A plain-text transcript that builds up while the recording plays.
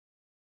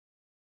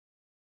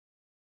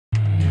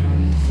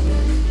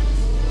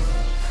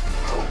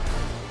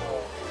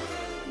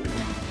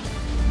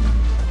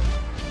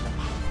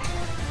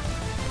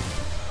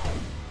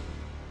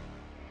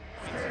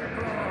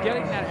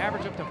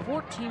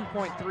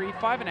13.3,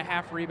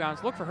 5.5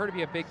 rebounds. Look for her to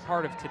be a big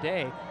part of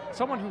today.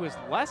 Someone who was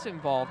less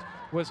involved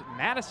was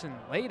Madison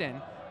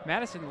Layden.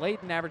 Madison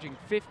Layden averaging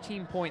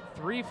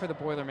 15.3 for the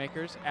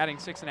Boilermakers, adding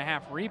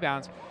 6.5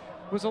 rebounds.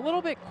 Was a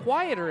little bit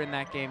quieter in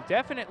that game.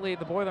 Definitely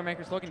the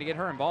Boilermakers looking to get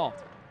her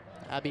involved.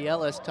 Abby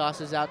Ellis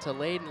tosses out to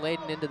Layden.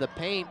 Layden into the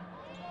paint.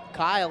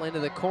 Kyle into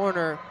the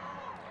corner.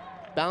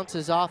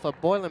 Bounces off a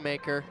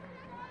Boilermaker.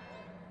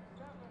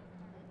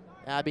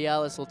 Abby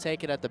Ellis will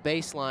take it at the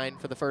baseline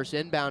for the first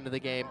inbound of the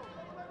game.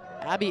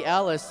 Abby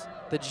Ellis,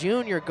 the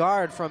junior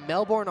guard from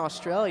Melbourne,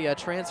 Australia,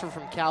 transferred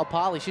from Cal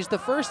Poly. She's the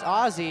first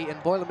Aussie in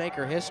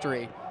Boilermaker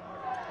history.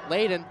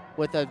 Layden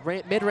with a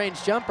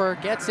mid-range jumper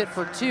gets it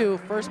for two.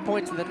 First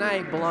points of the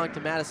night belong to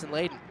Madison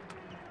Layden.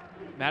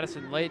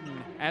 Madison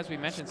Layden, as we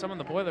mentioned, some of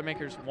the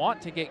Boilermakers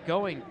want to get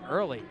going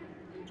early.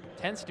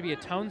 Tends to be a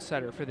tone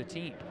setter for the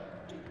team.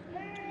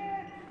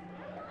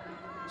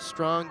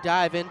 Strong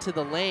dive into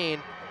the lane.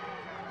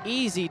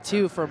 Easy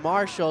two for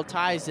Marshall,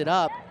 ties it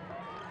up.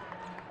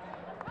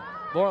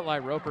 Lorelei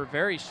Roper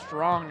very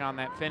strong on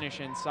that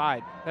finish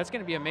inside. That's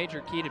going to be a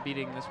major key to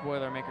beating this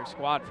Boilermaker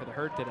squad for the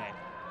Herd today.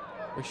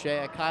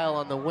 Shaya Kyle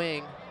on the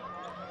wing.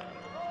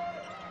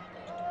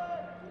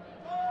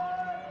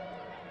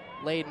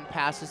 Layden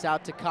passes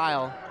out to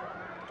Kyle.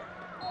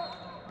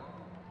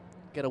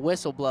 Get a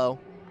whistle blow.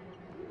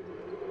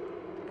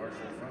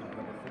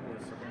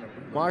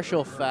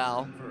 Marshall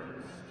foul.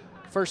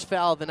 First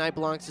foul of the night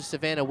belongs to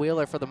Savannah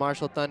Wheeler for the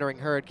Marshall Thundering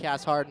Herd.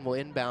 Cass Harden will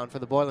inbound for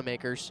the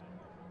Boilermakers.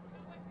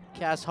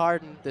 Cass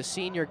Harden, the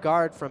senior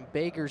guard from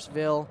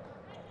Bakersville,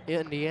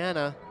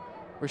 Indiana.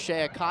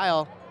 Shaya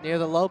Kyle near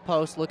the low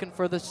post looking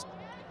for this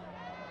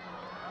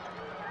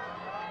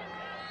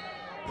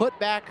put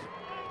back.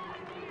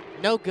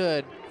 No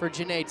good for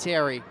Janae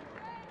Terry.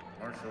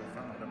 Marshall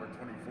foul number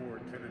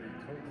 24, Kennedy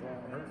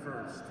Coldwell, her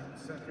first, team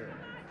second.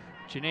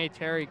 Janae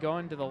Terry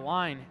going to the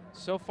line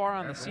so far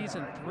on the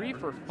season, 3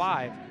 for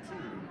 5.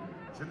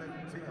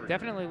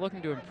 Definitely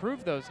looking to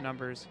improve those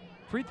numbers.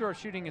 Free throw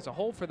shooting as a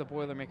whole for the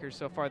Boilermakers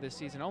so far this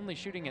season, only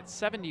shooting at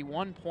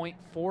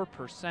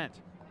 71.4%.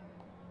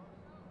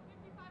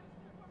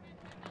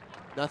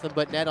 Nothing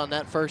but net on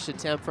that first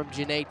attempt from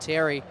Janae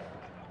Terry.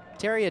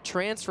 Terry, a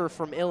transfer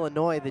from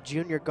Illinois, the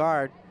junior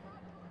guard.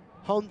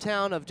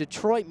 Hometown of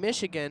Detroit,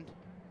 Michigan,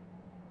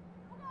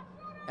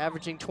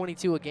 averaging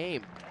 22 a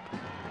game.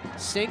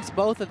 Sinks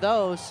both of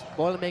those.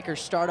 Boilermakers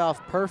start off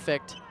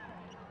perfect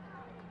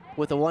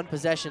with a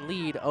one-possession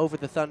lead over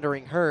the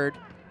Thundering Herd.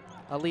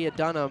 Aaliyah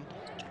Dunham.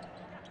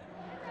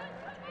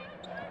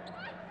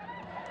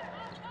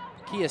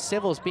 Kia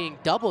Civils being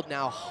doubled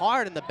now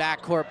hard in the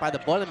backcourt by the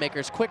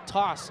Boilermakers. Quick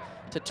toss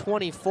to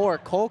 24,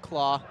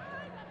 Coleclaw.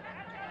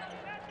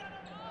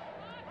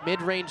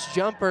 Mid-range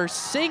jumper,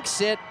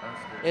 sinks it,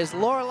 is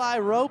Lorelei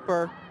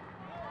Roper.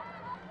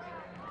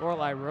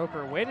 Lorelei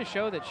Roper, way to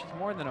show that she's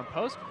more than a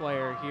post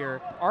player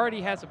here.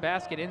 Already has a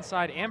basket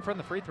inside and from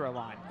the free throw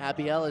line.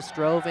 Abby Ellis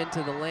drove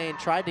into the lane,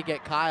 tried to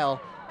get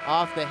Kyle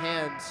off the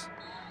hands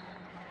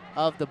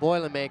of the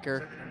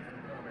Boilermaker.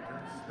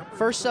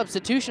 First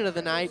substitution of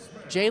the night,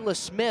 Jayla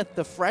Smith,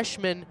 the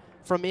freshman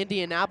from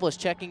Indianapolis,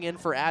 checking in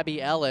for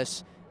Abby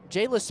Ellis.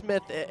 Jayla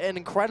Smith, an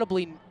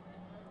incredibly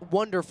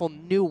wonderful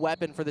new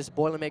weapon for this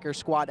Boilermaker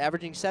squad,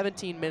 averaging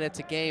 17 minutes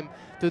a game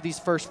through these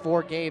first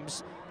 4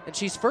 games. And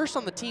she's first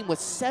on the team with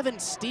 7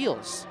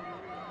 steals.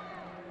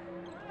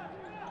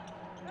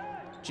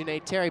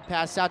 Janae Terry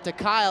pass out to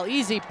Kyle,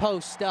 easy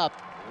post up.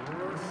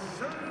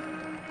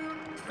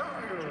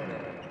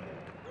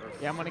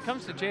 Yeah, and when it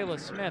comes to Jayla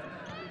Smith,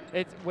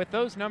 with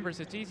those numbers,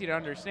 it's easy to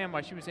understand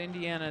why she was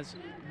Indiana's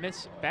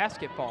Miss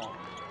Basketball.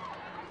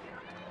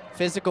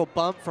 Physical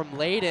bump from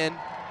Layden.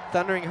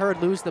 Thundering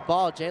Herd lose the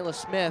ball. Jayla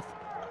Smith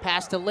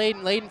pass to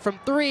Layden. Layden from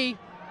 3.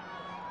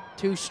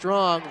 Too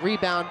strong.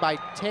 Rebound by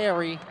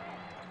Terry.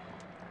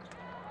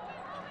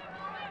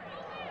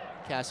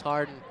 Cass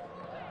Harden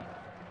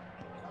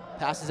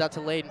passes out to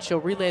Layden. She'll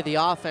relay the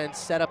offense,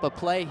 set up a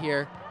play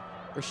here.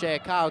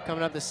 Shaya Kyle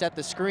coming up to set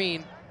the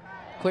screen.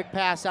 Quick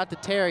pass out to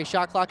Terry.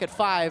 Shot clock at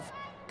 5.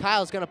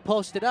 Kyle's going to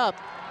post it up.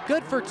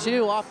 Good for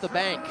 2 off the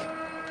bank.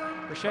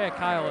 Shaya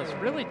Kyle has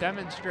really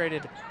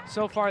demonstrated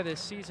so far this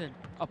season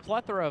a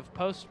plethora of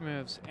post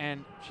moves,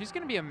 and she's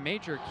going to be a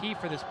major key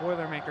for this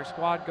Boilermaker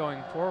squad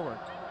going forward.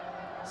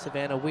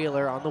 Savannah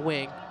Wheeler on the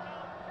wing.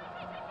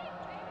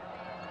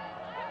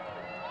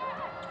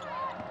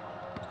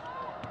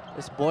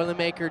 This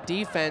Boilermaker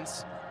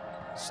defense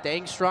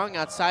staying strong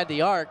outside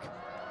the arc.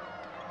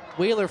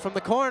 Wheeler from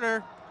the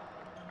corner.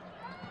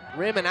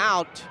 Rim and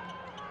out.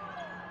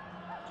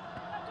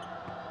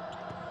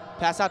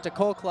 Pass out to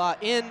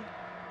Coleclaw, in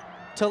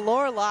to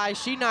Lorelei.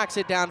 She knocks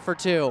it down for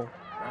 2.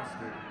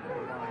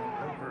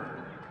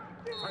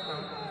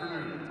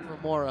 For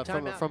more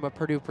from a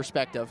Purdue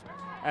perspective.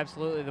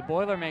 Absolutely. The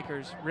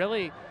Boilermakers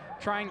really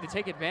trying to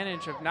take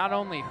advantage of not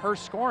only her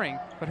scoring,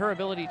 but her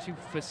ability to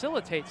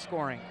facilitate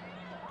scoring.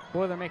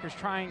 Boilermakers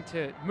trying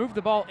to move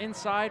the ball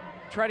inside,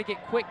 try to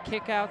get quick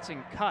kickouts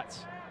and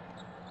cuts.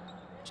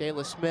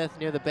 Jayla Smith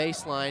near the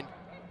baseline.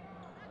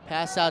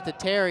 Pass out to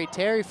Terry.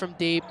 Terry from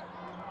deep.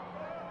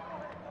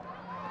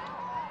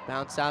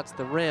 Bounce out to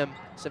the rim.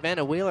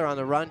 Savannah Wheeler on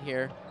the run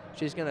here.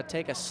 She's gonna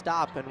take a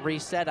stop and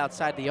reset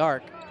outside the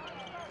arc.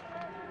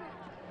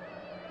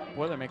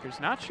 Boilermakers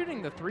not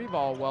shooting the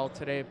 3-ball well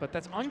today, but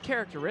that's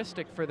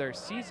uncharacteristic for their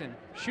season.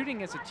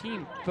 Shooting as a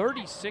team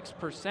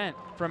 36%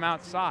 from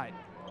outside.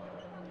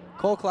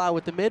 Colclough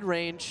with the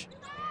mid-range,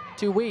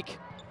 too weak.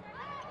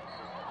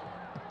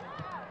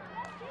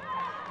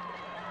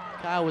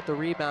 Kyle with the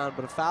rebound,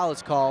 but a foul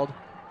is called.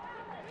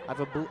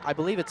 I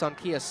believe it's on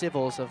Kia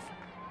Civils of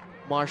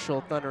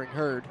Marshall Thundering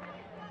Herd.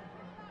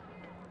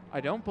 I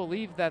don't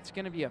believe that's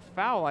going to be a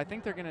foul. I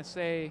think they're going to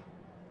say,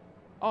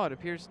 oh, it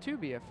appears to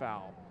be a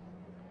foul.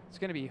 It's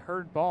going to be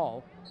Herd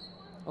ball.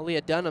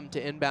 Aaliyah Dunham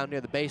to inbound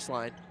near the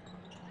baseline.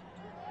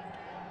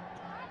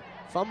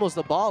 Fumbles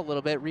the ball a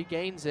little bit,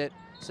 regains it.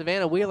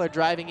 Savannah Wheeler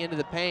driving into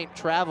the paint.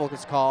 Travel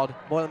is called.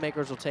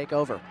 Boilermakers will take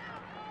over.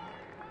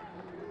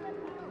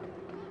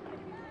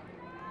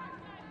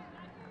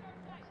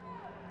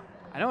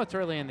 I know it's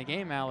early in the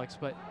game, Alex,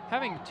 but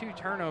having 2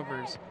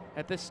 turnovers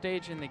at this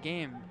stage in the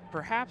game,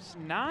 perhaps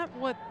not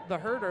what the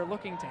Herd are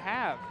looking to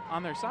have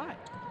on their side.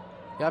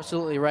 You're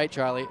absolutely right,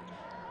 Charlie.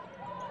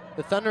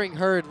 The Thundering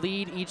Herd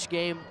lead each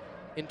game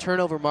in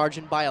turnover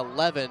margin by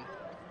 11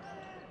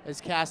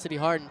 as Cassidy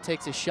Harden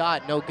takes a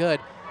shot, no good.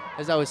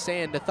 As I was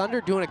saying, the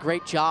Thunder doing a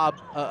great job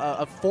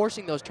of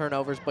forcing those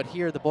turnovers, but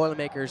here the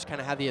Boilermakers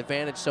kind of have the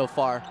advantage so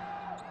far.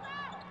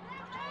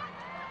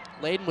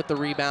 Layden with the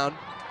rebound.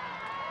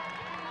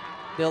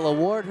 They'll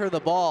award her the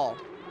ball.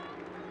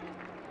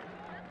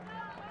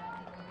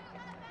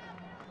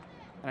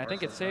 And I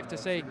think it's safe to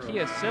say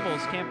Kia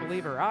Civils can't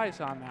believe her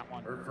eyes on that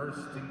one. Her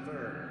first team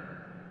third.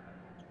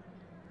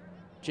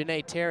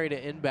 Janae Terry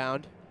to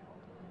inbound.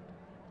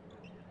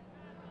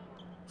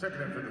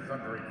 Checking in for the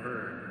Thundering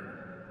Herd.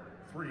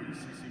 3,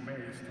 CC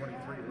Mays,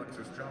 23,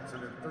 Alexis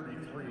Johnson, and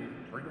 33,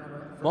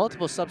 Brianna.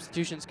 Multiple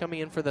substitutions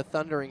coming in for the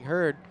Thundering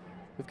Herd.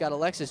 We've got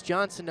Alexis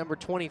Johnson, number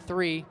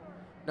 23,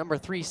 number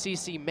 3,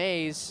 CC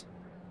Mays,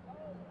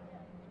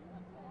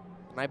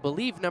 and I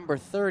believe number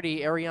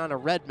 30, Ariana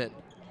Redmond.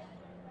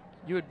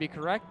 You would be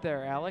correct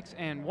there, Alex.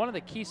 And one of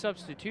the key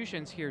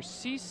substitutions here,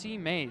 CC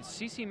Mays.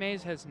 CC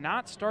Mays has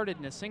not started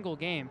in a single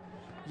game,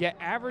 yet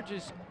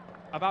averages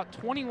about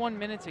 21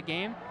 minutes a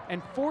game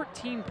and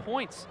 14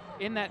 points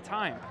in that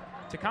time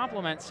to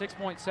complement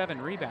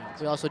 6.7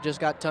 rebounds. We also just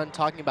got done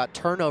talking about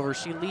turnovers.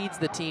 She leads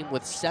the team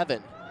with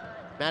 7.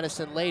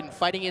 Madison Layden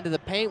fighting into the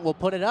paint, will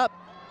put it up.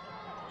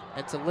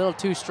 It's a little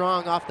too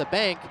strong off the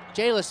bank.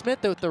 Jayla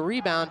Smith with the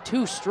rebound,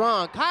 too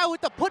strong. Kyle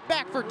with the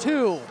putback for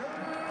 2.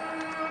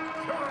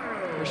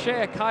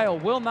 Shaya Kyle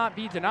will not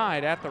be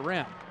denied at the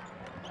rim.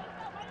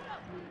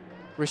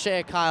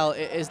 Shaya Kyle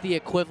is the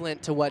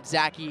equivalent to what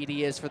Zach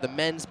Eady is for the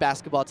men's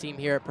basketball team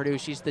here at Purdue.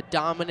 She's the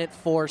dominant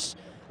force,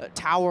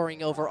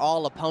 towering over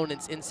all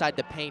opponents inside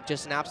the paint.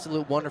 Just an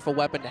absolute wonderful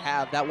weapon to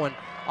have. That one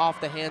off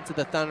the hands of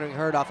the Thundering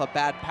Herd off a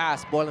bad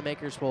pass.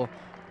 Boilermakers will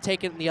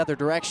take it in the other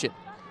direction.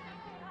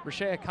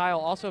 Shaya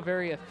Kyle also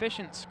very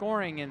efficient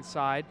scoring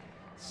inside,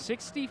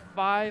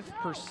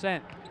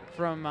 65%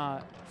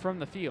 from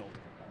the field.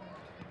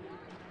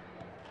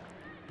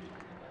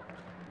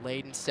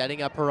 Layden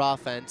setting up her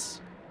offense.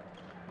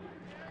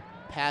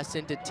 Pass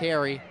into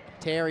Terry.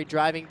 Terry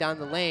driving down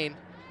the lane.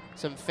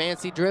 Some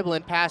fancy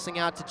dribbling, passing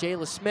out to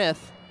Jayla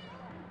Smith.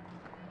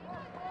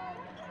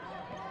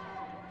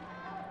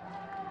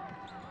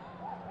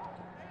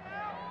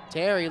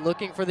 Terry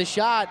looking for the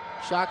shot.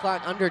 Shot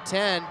clock under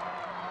 10.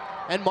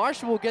 And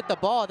Marshall will get the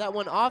ball. That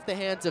one off the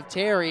hands of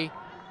Terry.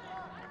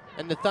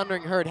 And the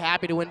Thundering Herd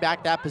happy to win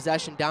back that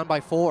possession, down by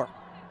 4.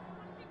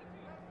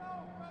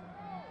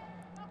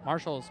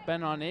 Marshall's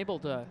been unable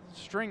to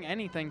string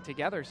anything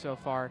together so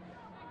far.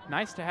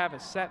 Nice to have a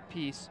set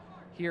piece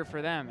here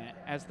for them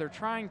as they're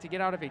trying to get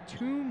out of a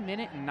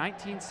 2-minute and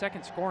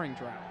 19-second scoring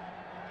drought.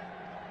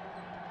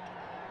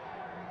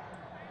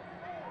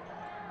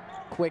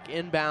 Quick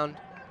inbound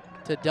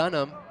to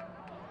Dunham.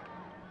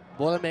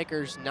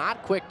 Boilermakers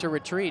not quick to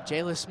retreat.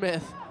 Jayla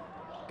Smith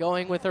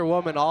going with her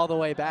woman all the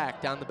way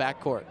back down the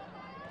backcourt.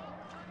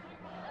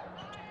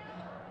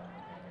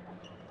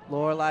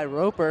 Lorelei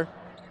Roper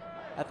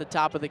at the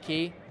top of the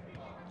key.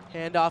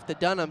 Hand off to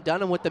Dunham.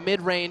 Dunham with the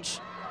mid-range.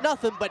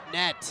 Nothing but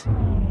net.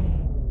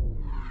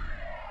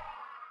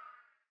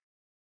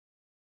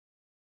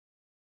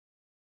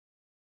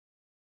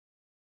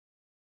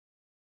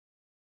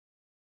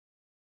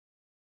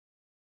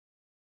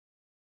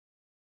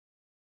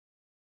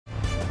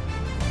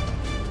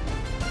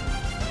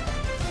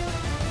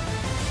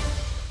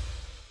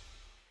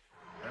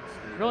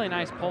 Really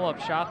nice pull-up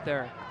shot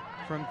there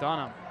from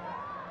Dunham.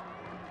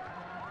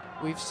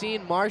 We've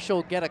seen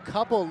Marshall get a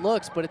couple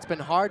looks, but it's been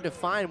hard to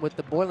find with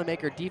the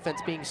Boilermaker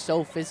defense being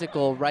so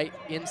physical right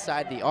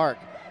inside the arc.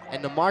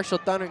 And the Marshall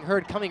Thundering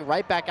Herd coming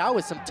right back out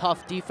with some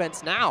tough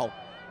defense now.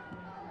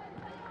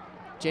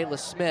 Jayla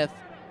Smith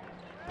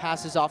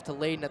passes off to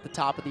Layden at the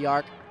top of the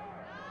arc.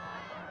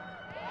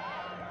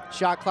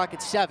 Shot clock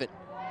at 7.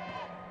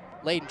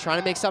 Layden trying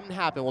to make something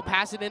happen. We'll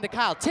pass it into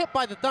Kyle. Tipped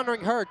by the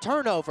Thundering Herd.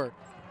 Turnover.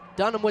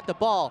 Dunham with the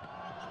ball.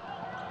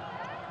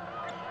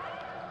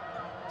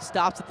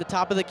 Stops at the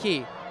top of the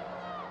key.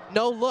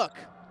 No look.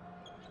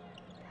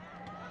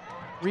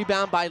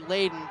 Rebound by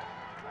Layden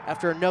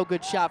after a no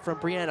good shot from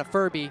Brianna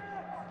Furby.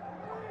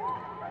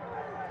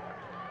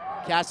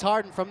 Cass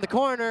Harden from the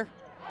corner.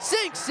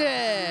 Sinks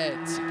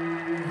it!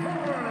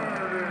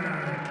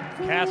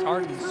 Cass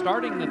Harden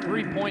starting the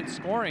three-point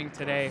scoring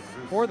today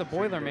for the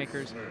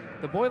Boilermakers.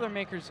 The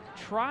Boilermakers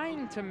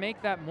trying to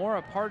make that more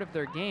a part of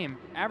their game,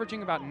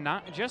 averaging about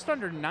just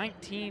under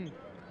 19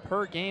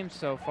 per game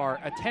so far,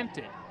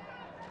 attempted.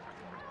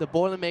 The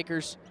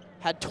Boilermakers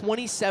had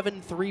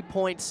 27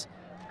 3-points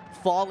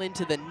fall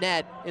into the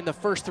net in the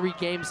first 3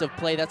 games of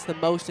play. That's the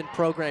most in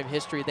program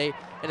history.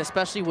 And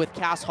especially with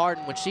Cass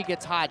Harden, when she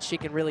gets hot, she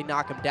can really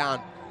knock them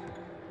down.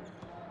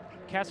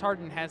 Cass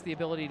Harden has the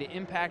ability to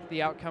impact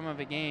the outcome of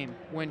a game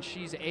when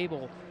she's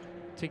able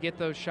to get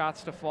those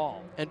shots to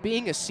fall. And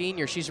being a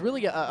senior, she's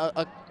really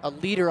a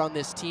leader on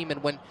this team.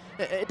 And when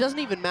it doesn't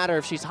even matter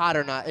if she's hot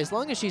or not, as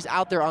long as she's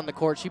out there on the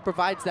court, she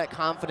provides that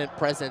confident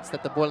presence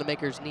that the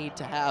Boilermakers need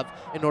to have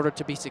in order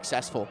to be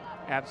successful.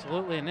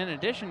 Absolutely, and in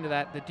addition to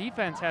that, the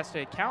defense has to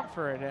account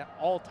for it at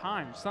all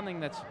times, something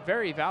that's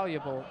very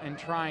valuable in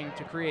trying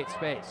to create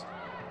space.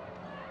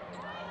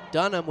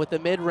 Dunham with the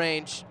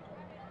mid-range.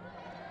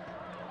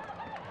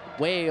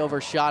 Way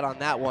overshot on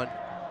that one.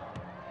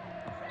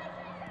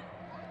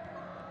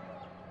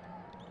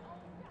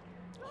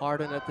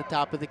 Harden at the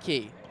top of the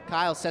key.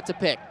 Kyle sets a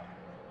pick.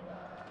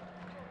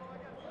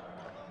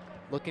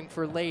 Looking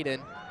for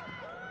Layden.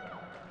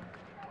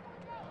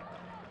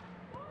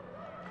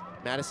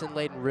 Madison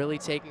Layden really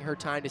taking her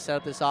time to set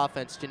up this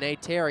offense. Janae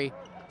Terry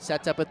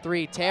sets up a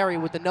 3. Terry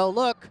with the no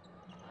look.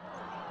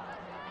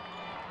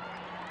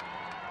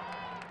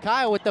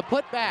 Kyle with the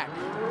putback.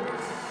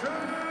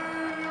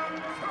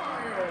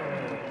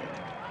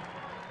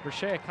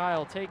 Shaya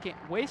Kyle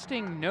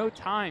wasting no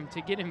time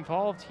to get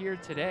involved here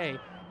today.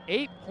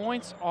 8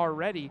 points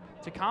already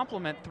to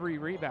complement 3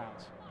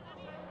 rebounds.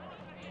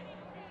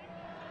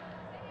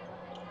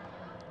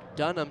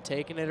 Dunham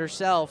taking it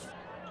herself,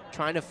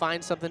 trying to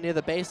find something near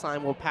the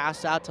baseline. Will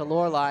pass out to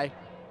Lorelei.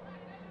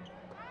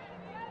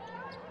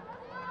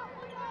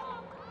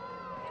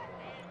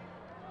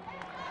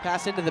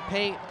 Pass into the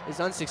paint is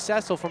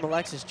unsuccessful from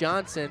Alexis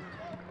Johnson.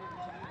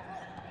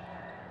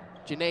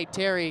 Janae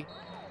Terry,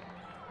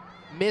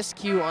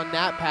 miscue on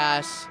that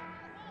pass.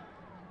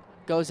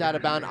 Goes out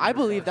of bounds. I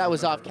believe that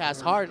was off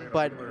Cass Harden,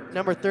 but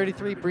number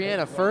 33,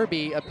 Brianna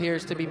Furby,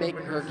 appears to be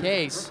making her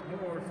case.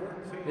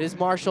 It is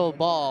Marshall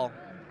ball.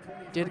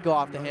 Did go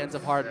off the hands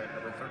of Harden.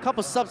 A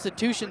couple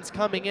substitutions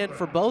coming in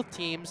for both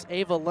teams.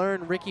 Ava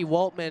Learn, Ricky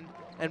Waltman,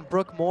 and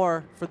Brooke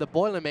Moore for the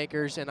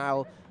Boilermakers, and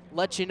I'll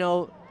let you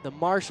know the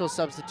Marshall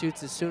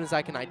substitutes as soon as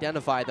I can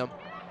identify them.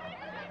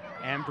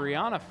 And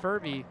Brianna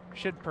Furby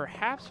should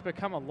perhaps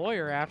become a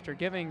lawyer after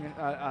giving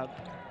a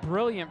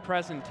brilliant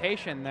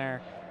presentation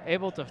there,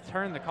 able to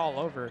turn the call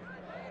over.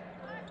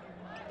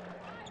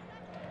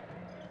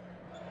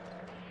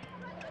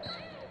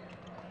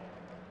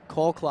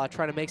 Colclaw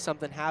trying to make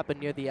something happen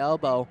near the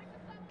elbow.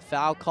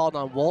 Foul called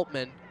on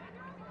Waltman.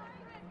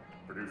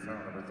 Purdue foul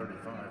number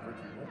 35, Ricky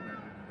Waltman,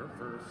 her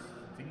first,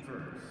 team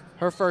first.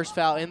 Her first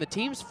foul and the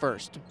team's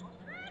first.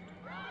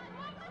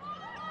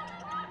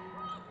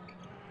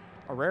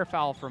 A rare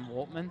foul from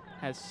Waltman,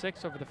 has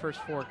 6 over the first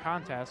 4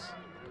 contests.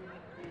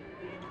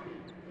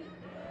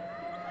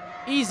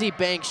 Easy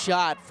bank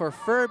shot for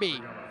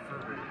Furby.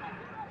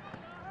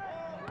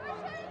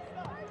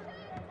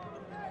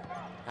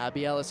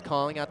 Abby Ellis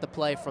calling out the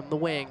play from the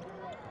wing.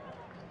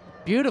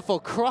 Beautiful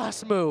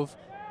cross move.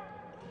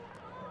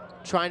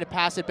 Trying to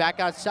pass it back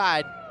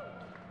outside.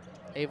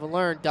 Ava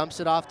Learn dumps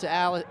it off to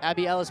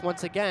Abby Ellis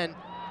once again.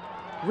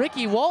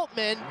 Ricky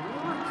Waltman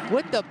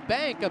with the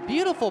bank. A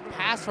beautiful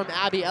pass from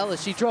Abby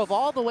Ellis. She drove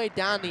all the way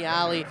down the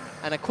alley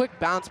and a quick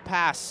bounce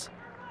pass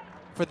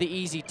for the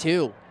easy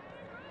 2.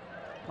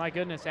 My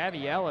goodness,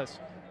 Abby Ellis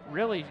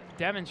really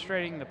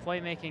demonstrating the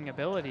playmaking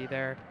ability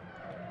there.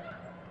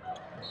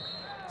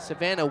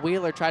 Savannah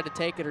Wheeler tried to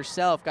take it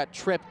herself, got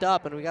tripped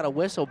up, and we got a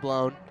whistle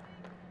blown.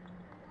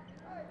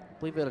 I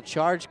believe we had a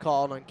charge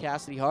called on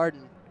Cassidy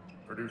Harden.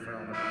 Purdue foul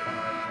number 5,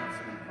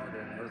 Cassidy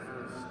Harden, her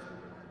first,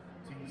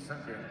 team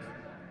second.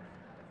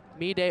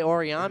 Mide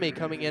Oriami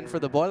coming in for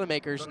the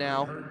Boilermakers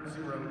now,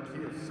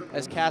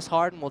 as Cass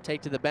Harden will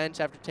take to the bench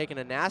after taking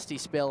a nasty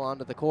spill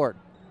onto the court.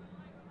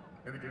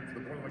 In the game for the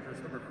Boilermakers,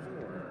 number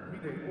 4,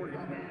 Mide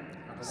Oriami.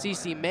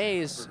 Cece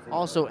Mays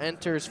also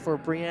enters for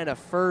Brianna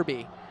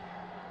Furby.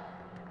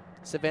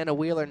 Savannah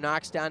Wheeler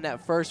knocks down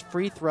that first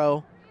free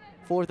throw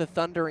for the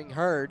Thundering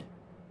Herd.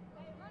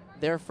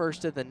 Their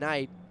first of the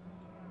night.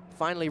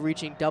 Finally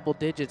reaching double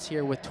digits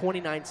here with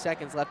 29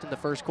 seconds left in the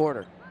first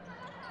quarter.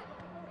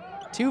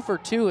 2 for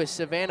 2 is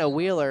Savannah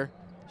Wheeler.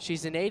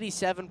 She's an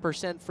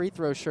 87% free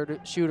throw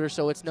shooter,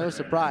 so it's no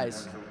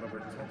surprise.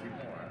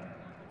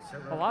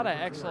 A lot of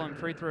excellent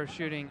free throw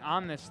shooting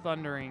on this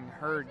Thundering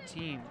Herd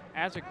team.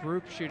 As a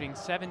group, shooting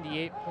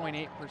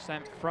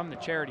 78.8% from the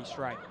charity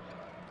stripe.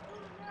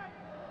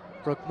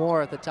 Brooke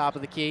Moore at the top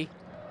of the key.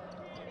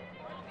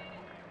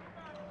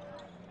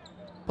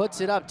 puts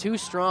it up too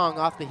strong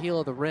off the heel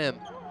of the rim.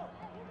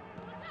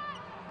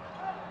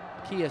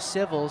 Kia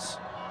Civils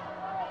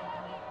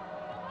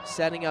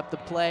setting up the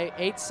play.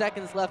 8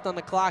 seconds left on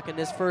the clock in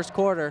this first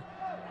quarter.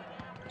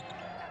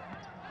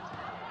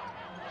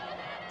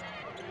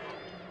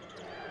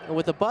 And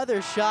with a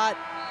buzzer shot,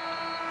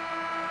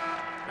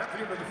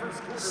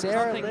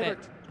 Sarah Something that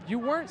Litter. you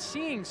weren't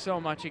seeing so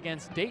much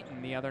against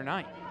Dayton the other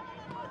night.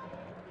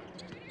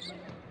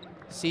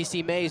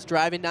 CeCe Mays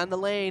driving down the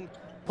lane,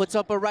 puts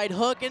up a right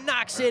hook and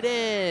knocks it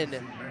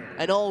in.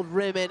 An old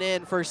rim and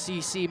in for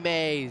CeCe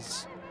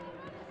Mays.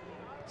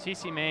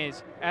 CeCe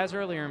Mays, as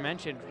earlier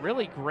mentioned,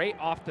 really great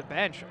off the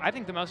bench. I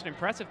think the most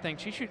impressive thing,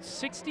 she shoots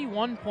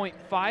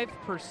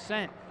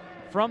 61.5%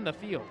 from the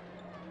field.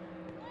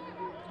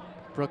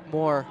 Brooke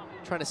Moore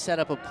trying to set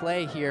up a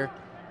play here.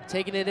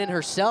 Taking it in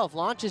herself,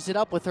 launches it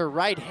up with her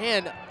right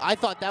hand. I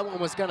thought that one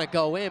was gonna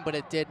go in, but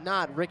it did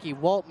not. Ricky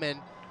Waltman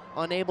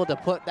unable to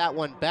put that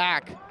one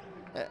back.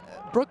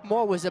 Brooke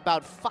Moore was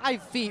about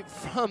 5 feet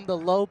from the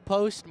low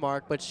post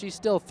mark, but she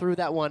still threw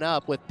that one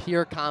up with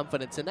pure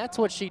confidence, and that's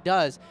what she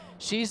does.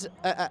 She's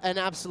an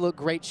absolute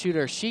great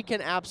shooter. She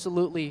can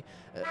absolutely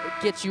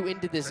get you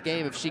into this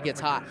game if she gets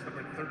hot.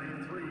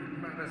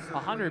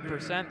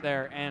 100%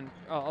 there, and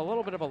a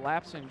little bit of a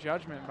lapse in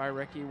judgment by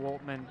Ricky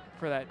Waltman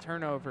for that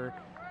turnover.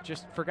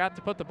 Just forgot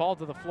to put the ball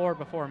to the floor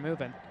before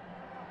moving.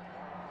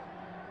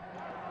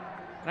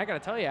 And I got to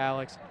tell you,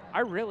 Alex, I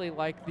really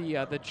like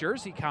the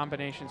jersey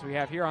combinations we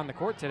have here on the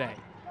court today.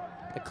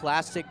 The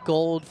classic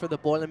gold for the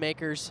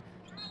Boilermakers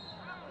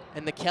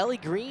and the Kelly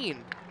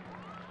green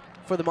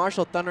for the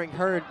Marshall Thundering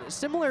Herd.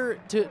 Similar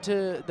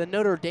to the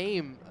Notre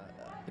Dame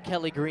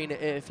Kelly green,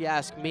 if you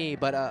ask me,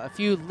 but a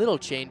few little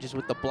changes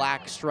with the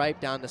black stripe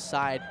down the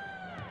side.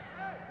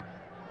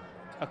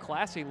 A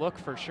classy look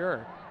for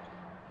sure.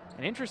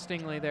 And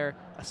interestingly there,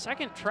 a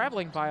second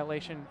traveling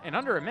violation in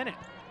under a minute.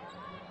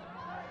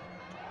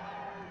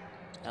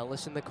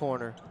 Ellis in the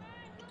corner.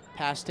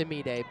 Pass to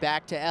Mide,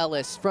 back to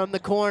Ellis from the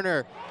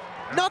corner.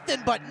 Nothing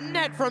but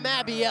net from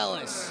Abby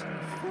Ellis.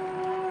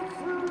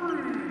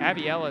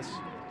 Abby Ellis,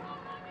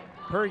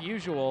 per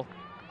usual,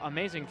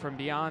 amazing from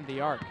beyond the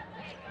arc.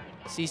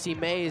 CeCe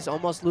Mays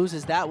almost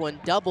loses that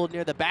one. Doubled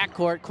near the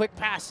backcourt. Quick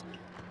pass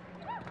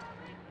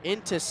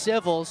into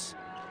Civils.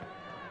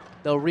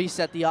 They'll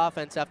reset the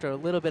offense after a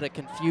little bit of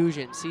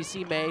confusion.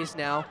 CeCe Mays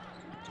now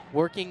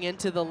working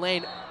into the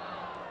lane.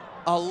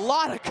 A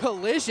lot of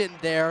collision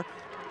there,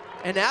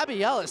 and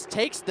Abby Ellis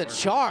takes the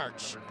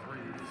charge.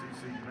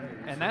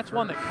 And that's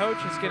one that coach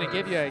is going to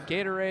give you a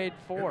Gatorade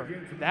for.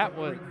 That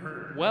was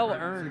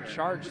well-earned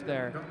charge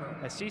there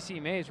as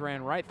CeCe Mays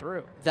ran right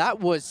through. That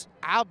was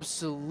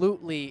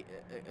absolutely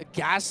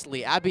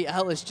ghastly. Abby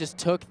Ellis just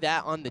took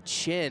that on the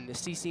chin.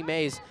 CeCe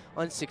Mays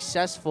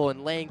unsuccessful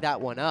in laying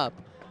that one up.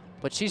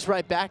 But she's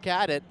right back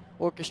at it,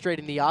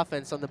 orchestrating the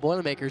offense on the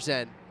Boilermakers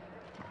end.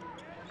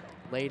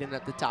 Layden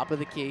at the top of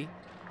the key.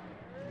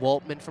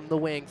 Waltman from the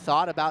wing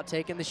thought about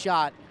taking the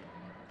shot.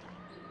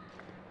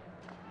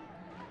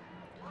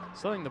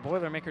 Something the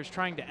Boilermakers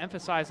trying to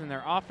emphasize in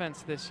their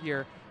offense this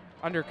year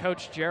under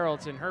Coach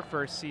Gerald's in her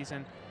first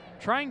season,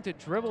 trying to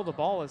dribble the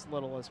ball as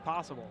little as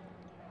possible.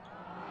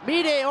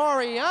 Mide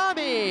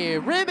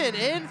Oriami, rimming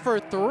in for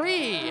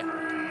 3.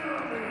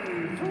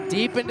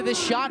 Deep into the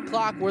shot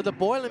clock were the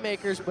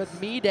Boilermakers, but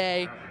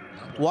Mide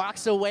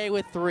walks away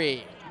with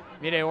 3.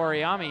 Mide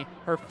Oriami,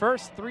 her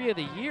first 3 of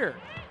the year.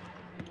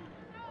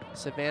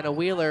 Savannah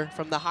Wheeler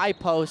from the high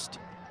post,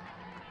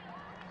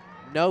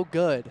 no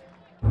good.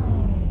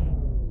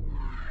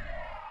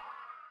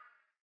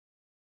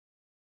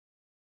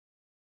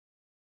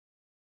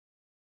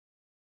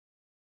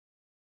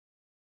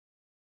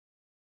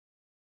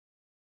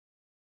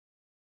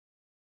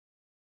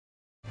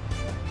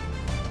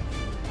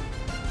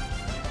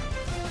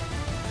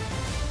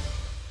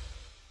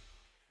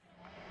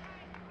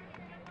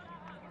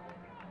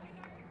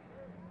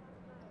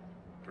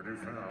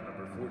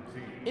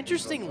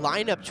 Interesting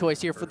lineup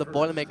choice here for the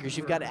Boilermakers.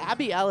 You've got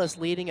Abby Ellis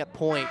leading at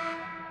point,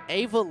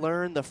 Ava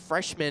Learn, the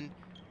freshman,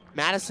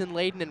 Madison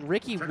Layden, and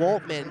Ricky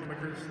Waltman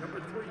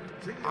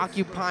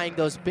occupying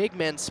those big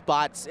men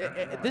spots.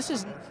 This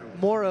is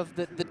more of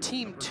the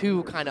team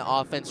 2 kind of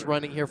offense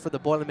running here for the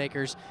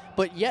Boilermakers,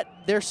 but yet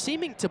they're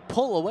seeming to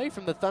pull away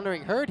from the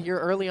Thundering Herd here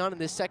early on in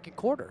this second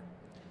quarter.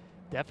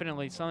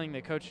 Definitely something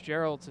that Coach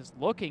Gerald's is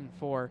looking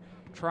for,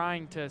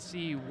 trying to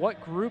see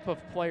what group of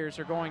players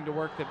are going to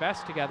work the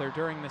best together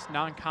during this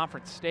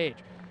non-conference stage.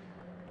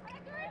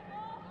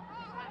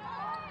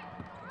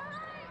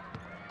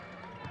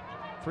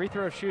 Free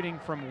throw shooting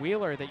from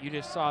Wheeler that you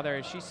just saw there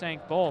as she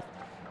sank both.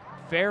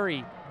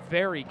 Very,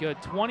 very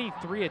good.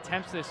 23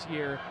 attempts this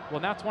year.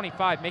 Well, now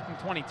 25, making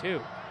 22.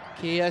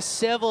 Kia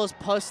Civils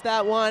posts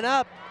that one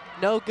up.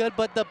 No good,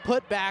 but the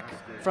putback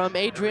from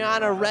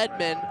Adriana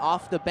Redmond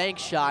off the bank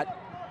shot.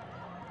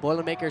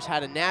 Boilermakers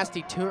had a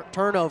nasty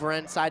turnover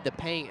inside the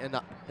paint, and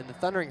the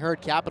Thundering Herd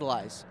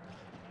capitalized.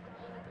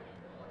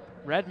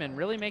 Redmond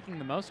really making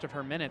the most of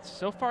her minutes.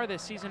 So far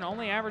this season,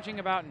 only averaging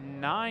about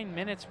 9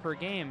 minutes per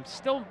game,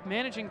 still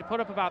managing to put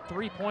up about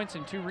 3 points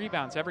and 2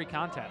 rebounds every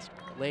contest.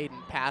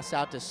 Layden pass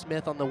out to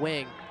Smith on the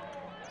wing.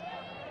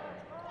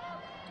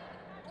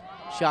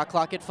 Shot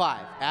clock at 5.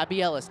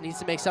 Abby Ellis needs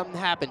to make something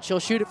happen. She'll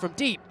shoot it from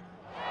deep.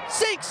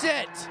 Sinks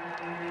it!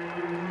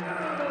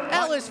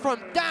 Ellis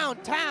from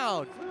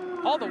downtown.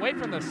 All the way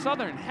from the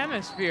southern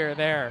hemisphere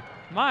there.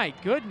 My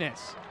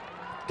goodness.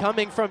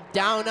 Coming from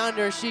down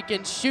under, she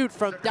can shoot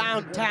from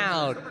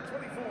downtown.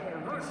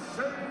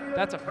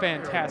 That's a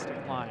fantastic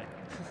line.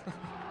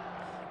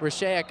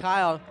 Shaya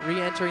Kyle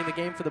re-entering the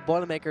game for the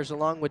Boilermakers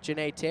along with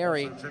Janae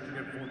Terry.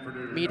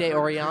 Mide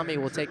Oriami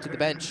will take to the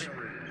bench.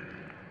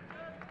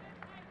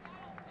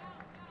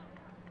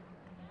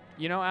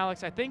 You know,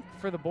 Alex, I think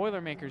for the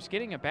Boilermakers,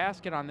 getting a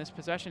basket on this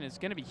possession is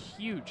going to be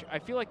huge. I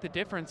feel like the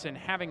difference in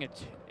having a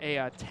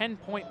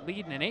 10-point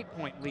lead and an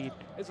 8-point lead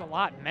is a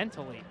lot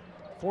mentally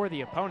for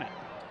the opponent.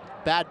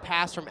 Bad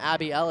pass from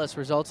Abby Ellis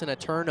results in a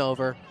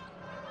turnover.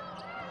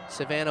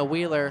 Savannah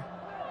Wheeler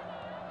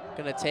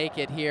gonna take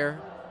it here.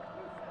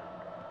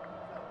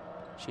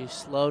 She's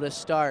slow to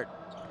start.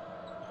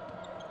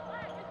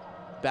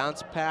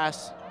 Bounce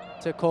pass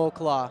to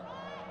Colclaw.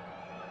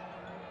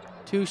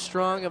 Too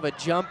strong of a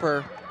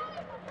jumper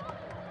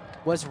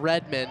was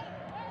Redmond.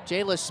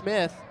 Jayla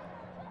Smith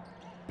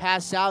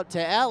pass out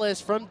to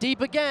Ellis from deep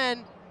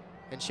again,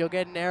 and she'll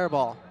get an air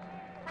ball.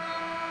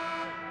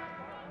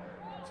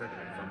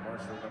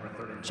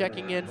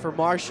 Checking in for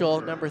Marshall,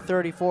 number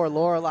 34,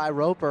 Lorelei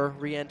Roper,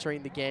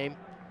 re-entering the game.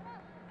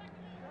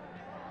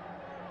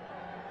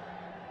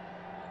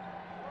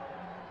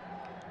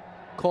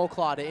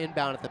 Colclaw to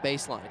inbound at the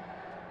baseline.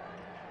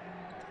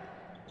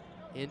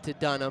 Into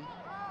Dunham.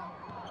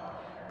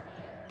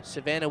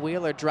 Savannah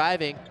Wheeler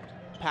driving.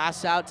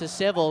 Pass out to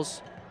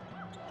Civils.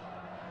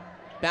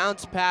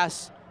 Bounce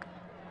pass.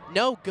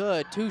 No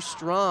good, too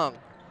strong.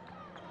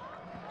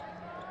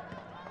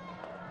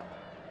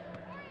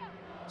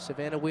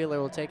 Savannah Wheeler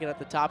will take it at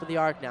the top of the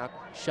arc now.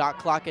 Shot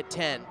clock at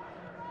 10.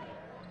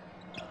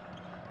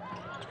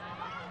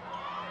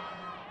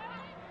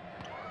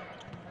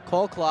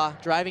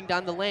 Colclaw driving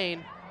down the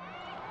lane.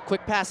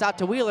 Quick pass out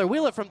to Wheeler.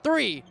 Wheeler from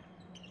 3.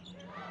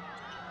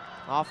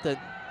 Off the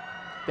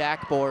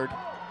backboard.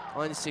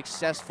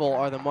 Unsuccessful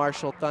are the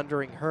Marshall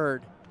Thundering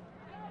Herd.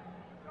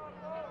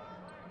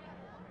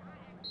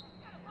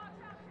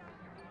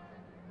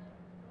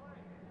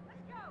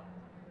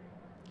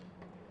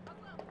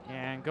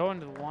 And going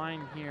to the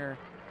line here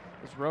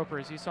is Roper,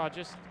 as you saw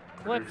just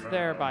clipped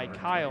there by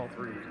Kyle.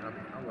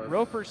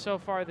 Roper so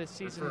far this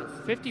season,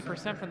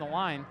 50% from the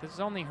line. This is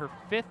only her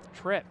 5th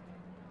trip.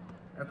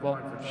 Well,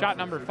 shot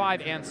number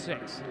 5 and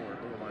 6.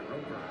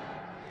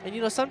 And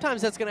you know,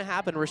 sometimes that's gonna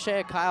happen.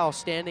 Shaya Kyle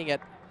standing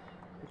at,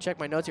 check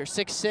my notes here,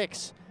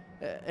 6'6",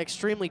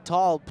 extremely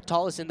tall,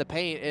 tallest in the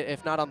paint,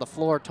 if not on the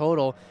floor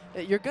total.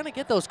 You're gonna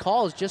get those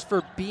calls just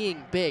for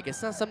being big.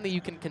 It's not something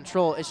you can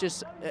control. It's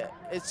just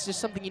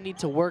something you need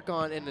to work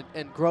on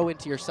and grow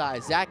into your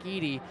size. Zach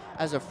Eady,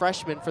 as a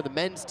freshman for the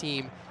men's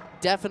team,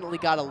 definitely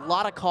got a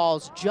lot of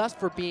calls just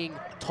for being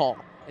tall,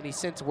 and he's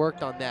since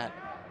worked on that.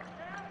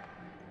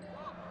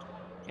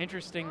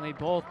 Interestingly,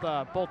 both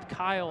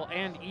Kyle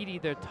and Eady,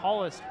 the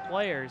tallest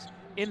players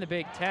in the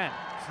Big Ten.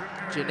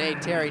 Janae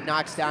Terry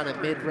knocks down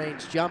a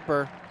mid-range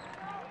jumper.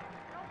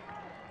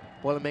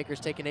 Boilermakers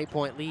take an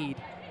 8-point lead.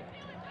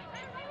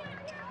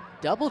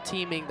 Double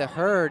teaming the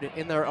Herd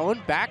in their own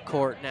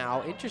backcourt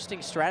now.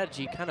 Interesting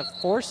strategy, kind of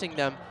forcing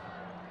them.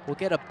 We'll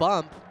get a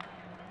bump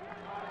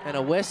and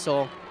a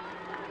whistle.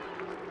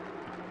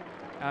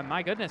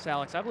 My goodness,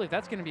 Alex, I believe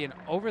that's going to be an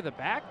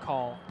over-the-back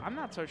call. I'm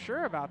not so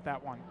sure about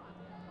that one.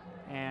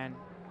 And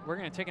we're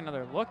going to take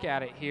another look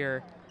at it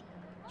here.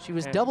 She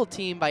was double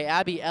teamed by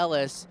Abby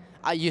Ellis.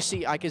 I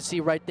can see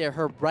right there,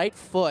 her right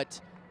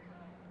foot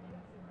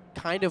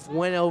kind of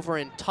went over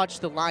and touched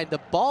the line. The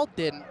ball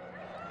didn't,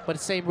 but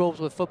the same rules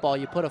with football.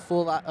 You put a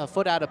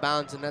foot out of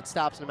bounds, and that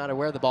stops no matter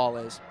where the ball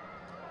is.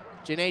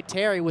 Janae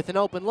Terry with an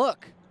open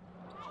look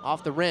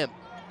off the rim.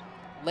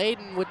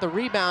 Layden with the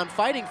rebound,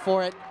 fighting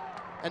for it,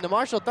 and the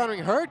Marshall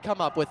Thundering Herd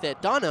come up with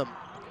it. Dunham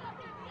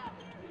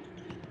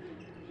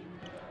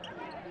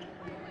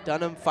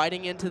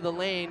fighting into the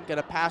lane,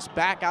 gonna pass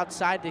back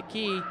outside the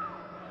key.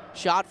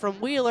 Shot from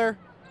Wheeler,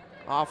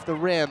 off the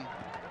rim.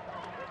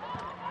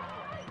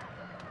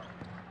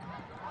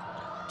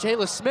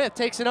 Jayla Smith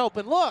takes an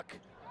open look.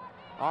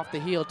 Off the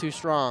heel, too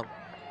strong.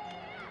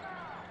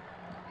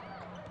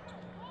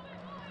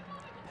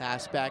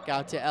 Pass back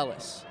out to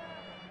Ellis.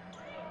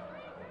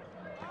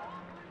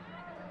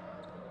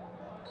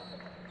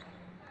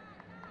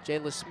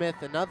 Jayla Smith,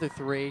 another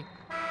 3,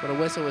 but a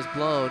whistle was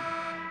blown.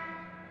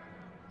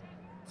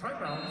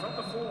 Timeout on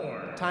the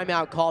floor.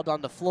 Timeout called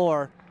on the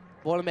floor.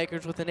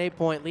 Boilermakers with an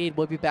 8-point lead.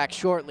 We'll be back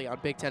shortly on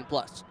Big Ten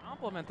Plus.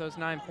 Compliment those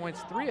 9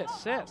 points, 3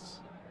 assists.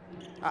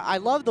 I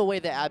love the way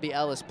that Abby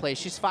Ellis plays.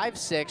 She's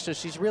 5'6", so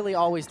she's really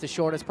always the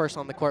shortest person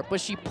on the court,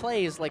 but she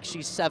plays like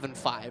she's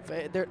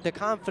 7'5". The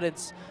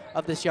confidence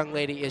of this young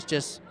lady is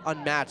just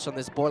unmatched on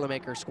this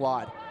Boilermaker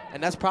squad.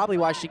 And that's probably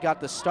why she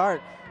got the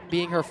start,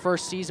 being her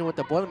first season with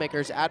the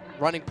Boilermakers at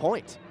running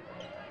point.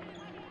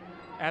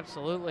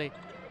 Absolutely.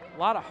 A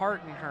lot of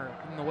heart in her,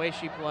 in the way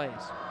she plays.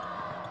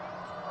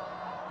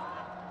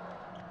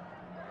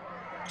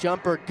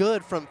 Jumper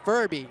good from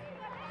Furby.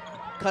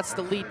 Cuts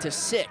the lead to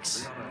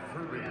 6.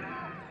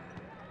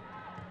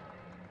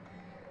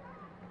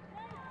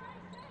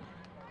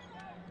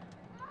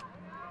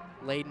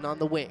 Layden on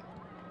the wing.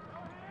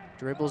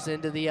 Dribbles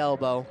into the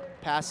elbow.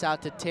 Pass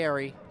out to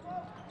Terry.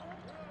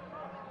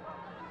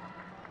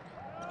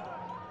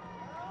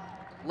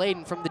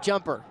 Layden from the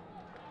jumper.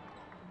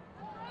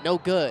 No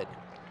good.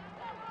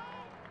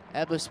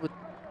 Ellis with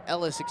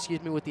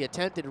the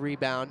attempted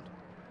rebound.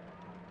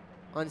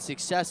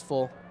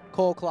 Unsuccessful.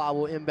 Coleclaw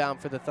will inbound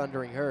for the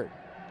Thundering Herd.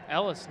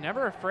 Ellis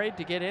never afraid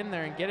to get in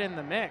there and get in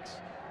the mix.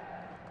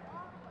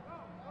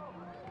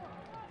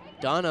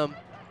 Dunham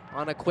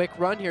on a quick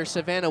run here.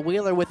 Savannah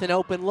Wheeler with an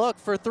open look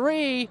for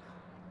 3.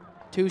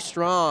 Too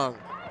strong.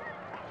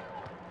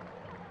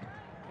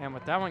 And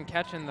with that one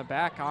catching the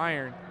back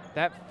iron,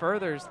 that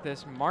furthers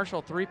this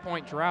Marshall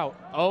three-point drought.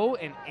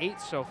 0-8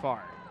 so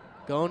far.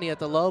 Goni at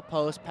the low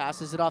post,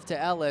 passes it off to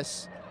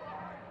Ellis.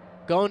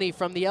 Goni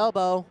from the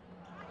elbow.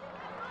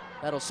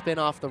 That'll spin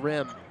off the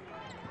rim.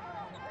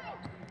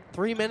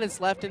 3 minutes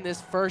left in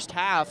this first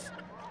half.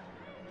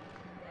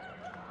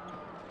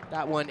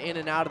 That one in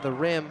and out of the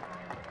rim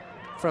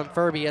from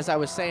Furby. As I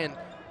was saying,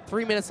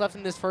 3 minutes left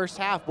in this first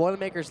half.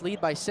 Boilermakers lead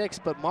by 6,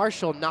 but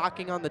Marshall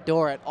knocking on the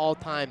door at all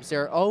times.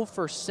 They're 0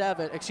 for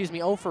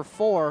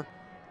 4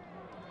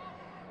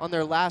 on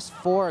their last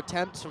 4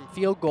 attempts from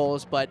field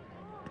goals, but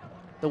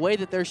the way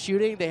that they're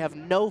shooting, they have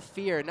no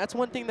fear. And that's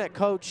one thing that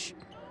Coach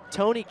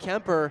Tony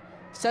Kemper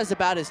says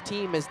about his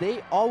team is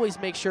they always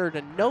make sure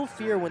to no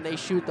fear when they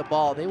shoot the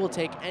ball. They will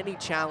take any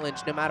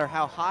challenge, no matter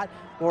how hot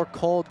or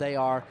cold they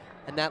are.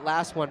 And that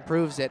last one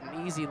proves it.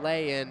 An easy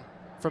lay-in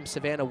from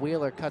Savannah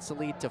Wheeler cuts the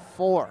lead to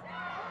 4.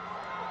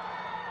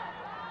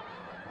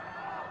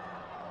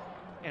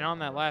 And on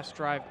that last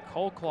drive,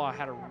 Coleclaw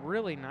had a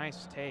really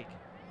nice take.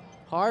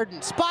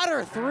 Harden,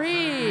 spotter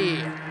 3.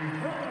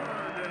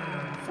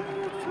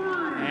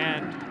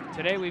 And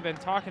today we've been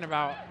talking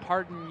about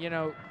Harden, you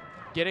know,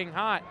 getting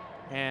hot.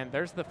 And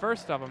there's the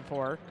first of them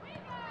for her.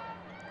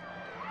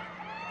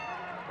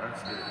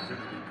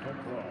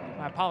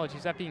 My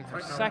apologies, that being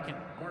her second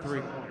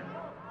three-pointer.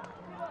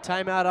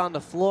 Timeout on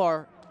the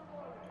floor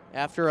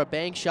after a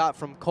bank shot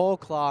from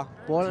Coleclaw.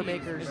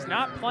 Boilermakers is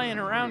not playing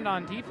around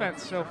on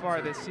defense so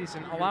far this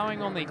season,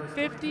 allowing only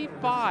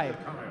 55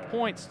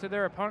 points to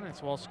their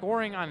opponents while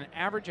scoring on an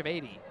average of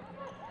 80.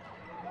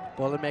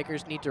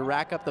 Boilermakers need to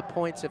rack up the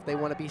points if they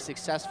want to be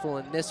successful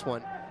in this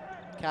one.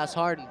 Cass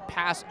Harden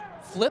pass,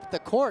 flip the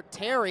court.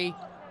 Terry,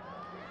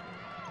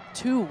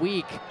 too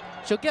weak.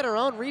 She'll get her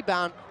own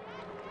rebound.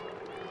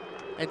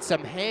 And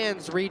some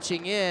hands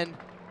reaching in.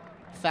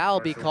 Foul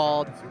be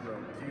called.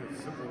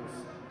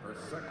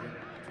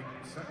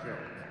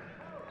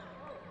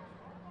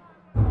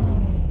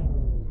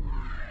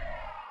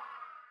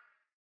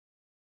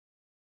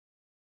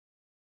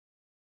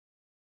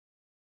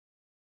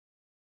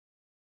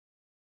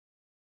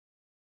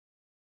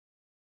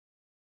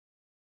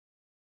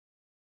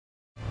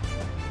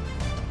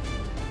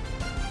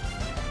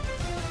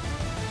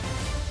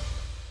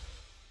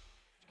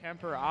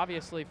 Kemper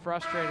obviously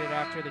frustrated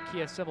after the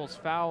Kia Sybil's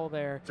foul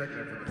there.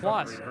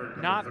 Plus,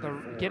 not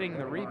getting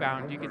the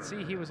rebound. You could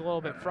see he was a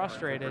little bit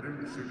frustrated.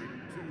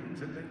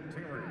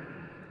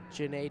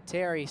 Janae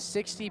Terry,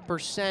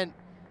 60%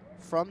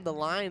 from the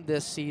line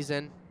this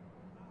season.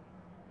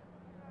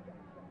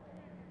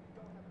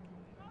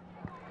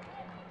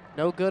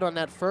 No good on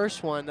that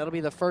first one. That'll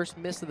be the first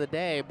miss of the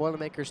day.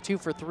 Boilermakers 2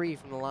 for 3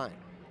 from the line.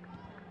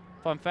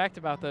 Fun fact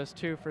about those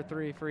 2 for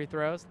 3 free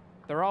throws,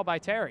 they're all by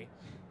Terry.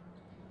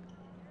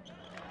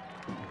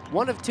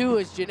 1 of 2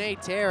 is Janae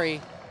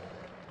Terry.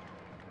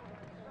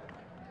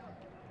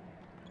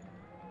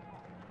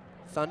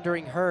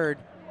 Thundering Herd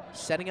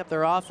setting up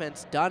their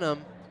offense.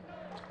 Dunham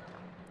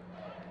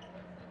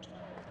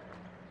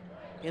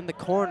in the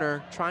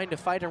corner trying to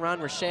fight around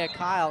Shaya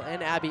Kyle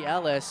and Abby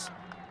Ellis.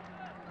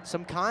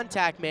 Some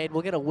contact made.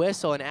 We'll get a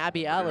whistle, and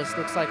Abby Ellis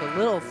looks like a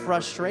little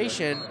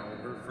frustration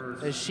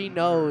as she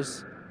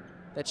knows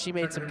that she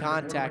made some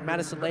contact.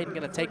 Madison Layden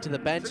going to take to the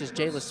bench as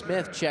Jayla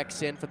Smith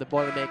checks in for the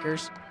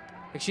Boilermakers.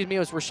 Excuse me, it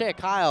was Shaya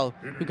Kyle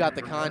who got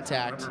the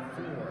contact,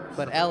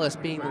 but Ellis,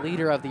 being the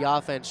leader of the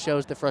offense,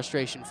 shows the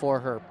frustration for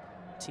her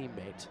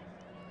teammate.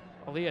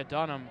 Aaliyah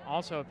Dunham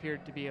also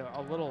appeared to be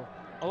a little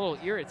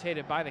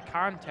irritated by the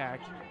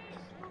contact.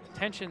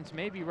 Tensions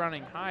may be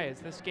running high as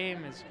this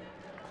game is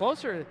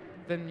closer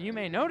than you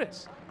may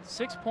notice.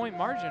 6-point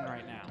margin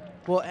right now.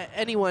 Well,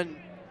 anyone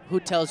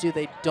who tells you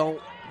they don't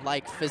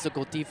like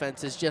physical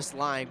defense is just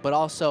lying, but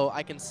also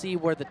I can see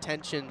where the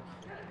tension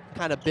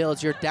kind of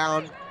builds. You're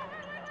down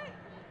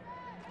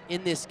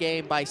in this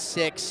game by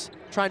 6,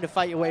 trying to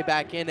fight your way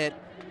back in it,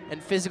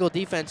 and physical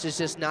defense is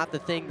just not the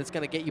thing that's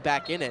going to get you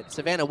back in it.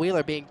 Savannah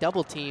Wheeler being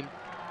double teamed,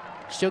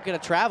 she'll get a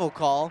travel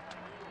call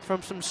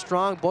from some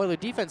strong Boiler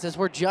defense, as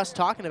we're just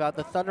talking about.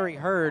 The Thundering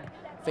Herd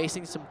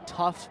facing some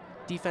tough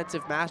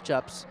defensive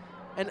matchups.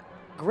 And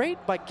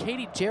great by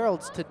Katie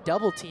Geralds to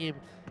double team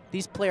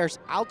these players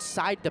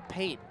outside the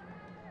paint,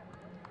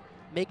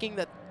 making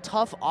the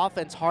tough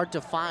offense hard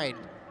to find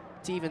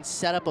to even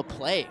set up a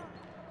play.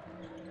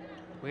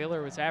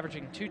 Wheeler was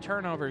averaging 2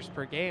 turnovers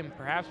per game,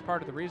 perhaps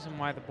part of the reason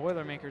why the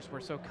Boilermakers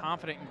were so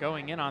confident in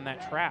going in on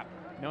that trap,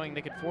 knowing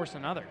they could force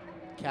another.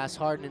 Cass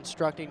Harden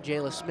instructing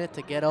Jayla Smith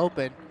to get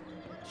open.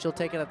 She'll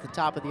take it at the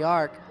top of the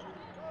arc.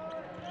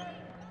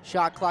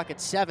 Shot clock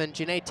at 7.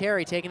 Janae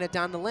Terry taking it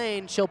down the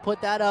lane. She'll put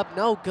that up,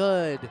 no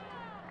good.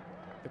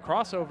 The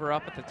crossover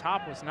up at the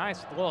top was nice,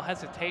 with a little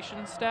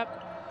hesitation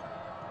step.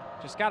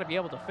 Just got to be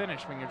able to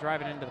finish when you're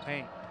driving into the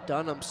paint.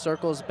 Dunham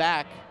circles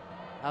back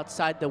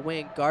outside the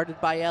wing, guarded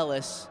by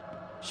Ellis.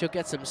 She'll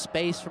get some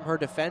space from her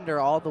defender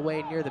all the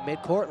way near the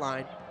midcourt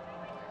line.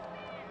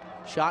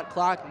 Shot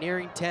clock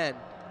nearing 10.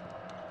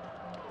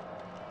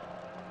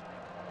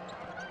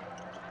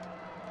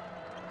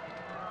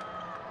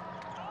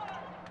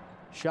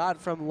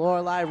 Shot from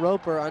Lorelei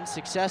Roper,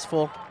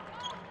 unsuccessful.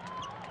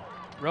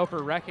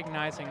 Roper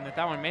recognizing that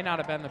that one may not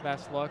have been the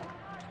best look.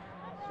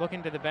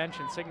 Looking to the bench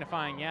and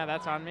signifying, yeah,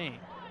 that's on me.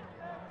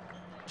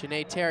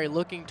 Janae Terry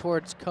looking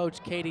towards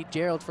Coach Katie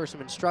Gerald for some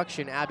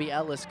instruction. Abby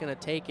Ellis gonna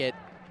take it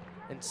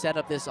and set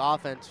up this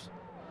offense.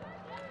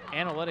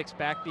 Analytics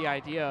back the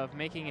idea of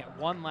making it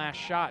one last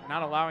shot,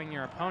 not allowing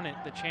your opponent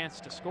the chance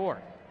to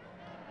score.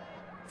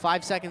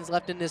 5 seconds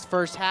left in this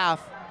first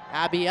half.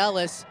 Abby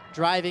Ellis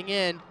driving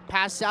in,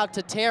 pass out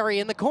to Terry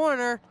in the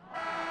corner.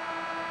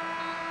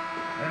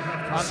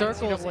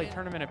 Circles NCAA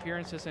tournament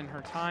appearances in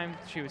her time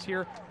she was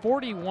here,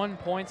 41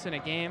 points in a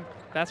game.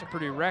 That's a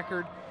Purdue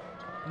record.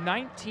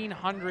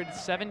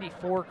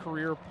 1,974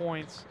 career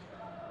points,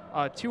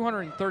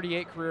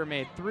 238 career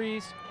made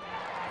threes.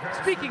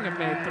 Speaking of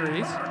made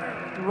threes,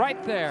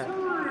 right there,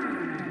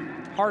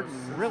 Harden,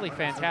 really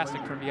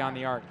fantastic from beyond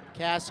the arc.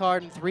 Cass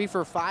Harden 3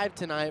 for 5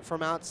 tonight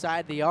from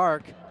outside the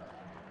arc.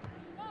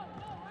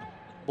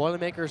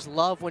 Boilermakers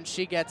love when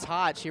she gets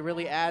hot. She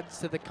really adds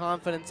to the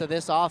confidence of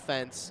this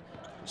offense.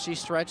 She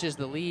stretches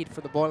the lead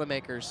for the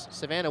Boilermakers.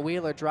 Savannah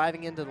Wheeler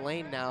driving into the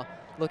lane now,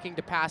 looking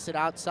to pass it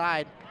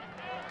outside.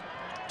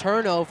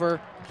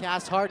 Turnover,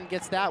 Cass Harden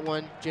gets that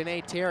one.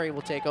 Janae Terry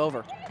will take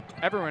over.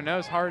 Everyone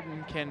knows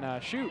Harden can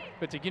shoot,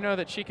 but did you know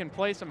that she can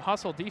play some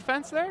hustle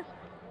defense there?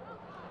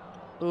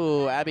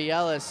 Ooh, Abby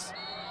Ellis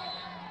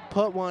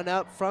put one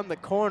up from the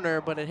corner,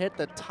 but it hit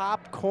the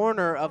top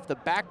corner of the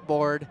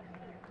backboard.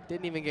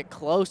 Didn't even get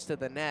close to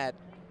the net.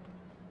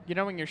 You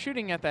know, when you're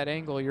shooting at that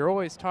angle, you're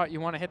always taught you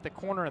want to hit the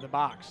corner of the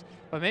box,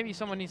 but maybe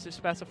someone needs to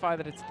specify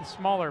that it's the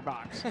smaller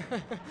box.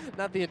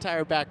 Not the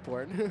entire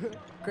backboard.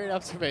 Great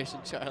observation,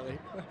 Charlie.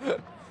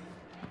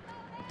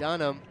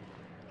 Dunham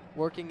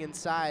working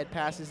inside,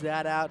 passes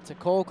that out to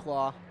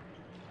Coleclaw.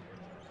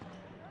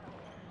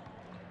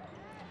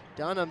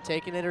 Dunham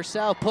taking it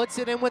herself, puts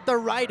it in with the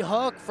right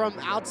hook from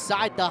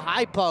outside the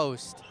high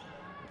post.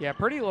 Yeah,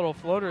 pretty little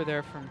floater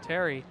there from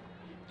Terry.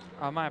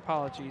 My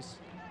apologies.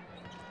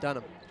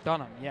 Dunham.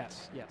 Dunham,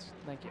 yes,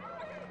 thank you.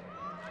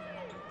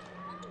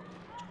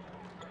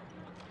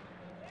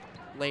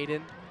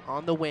 Layden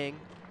on the wing,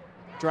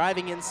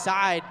 driving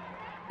inside,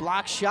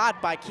 block shot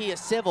by Kia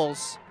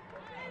Civils.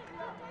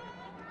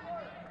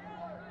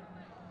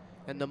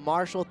 And the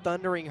Marshall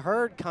Thundering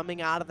Herd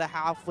coming out of the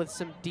half with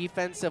some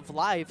defensive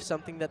life,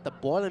 something that the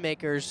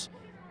Boilermakers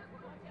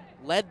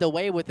led the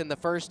way with in the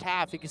first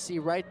half. You can see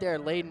right there,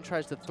 Layden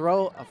tries to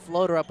throw a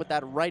floater up with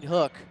that right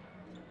hook,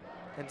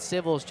 and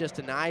Civils just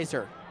denies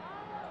her.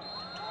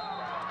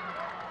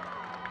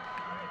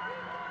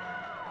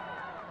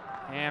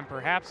 And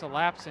perhaps a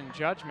lapse in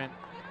judgment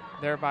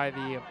there by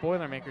the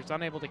Boilermakers,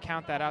 unable to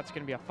count that out. It's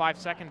going to be a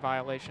 5-second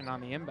violation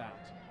on the inbound.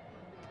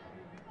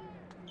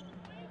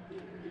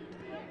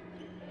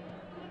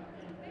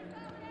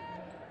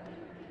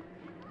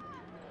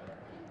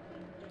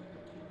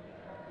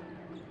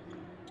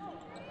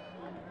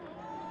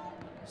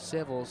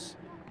 Civils,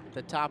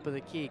 the top of the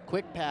key,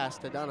 quick pass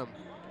to Dunham.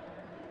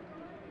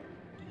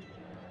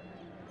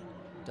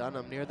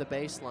 Dunham near the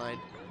baseline.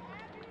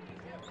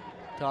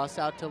 Toss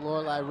out to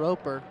Lorelei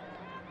Roper.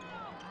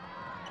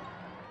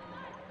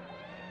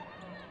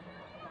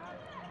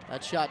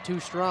 That shot too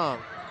strong.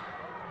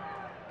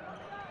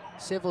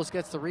 Civils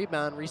gets the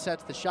rebound,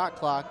 resets the shot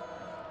clock.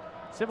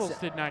 Civils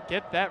did not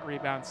get that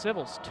rebound.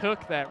 Civils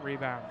took that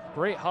rebound.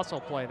 Great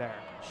hustle play there.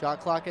 Shot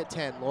clock at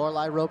 10.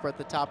 Lorelei Roper at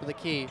the top of the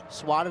key.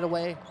 Swatted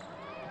away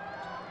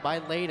by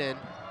Layden.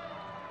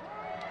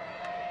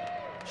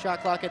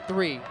 Shot clock at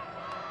 3.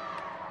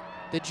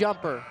 The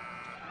jumper.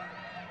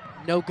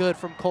 No good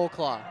from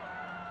Coleclaw.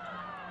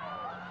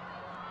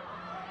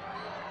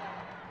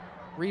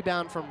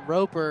 Rebound from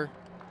Roper.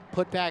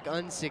 Put back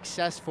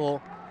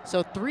unsuccessful.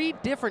 So 3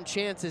 different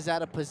chances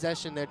out of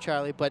possession there,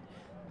 Charlie, but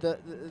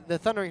the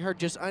Thundering Herd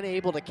just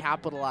unable to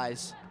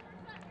capitalize.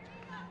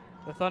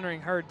 The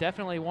Thundering Herd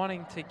definitely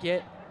wanting to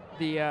get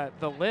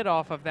the lid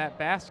off of that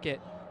basket,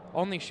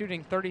 only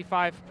shooting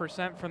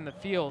 35% from the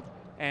field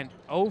and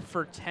 0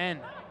 for 10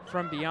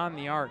 from beyond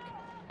the arc.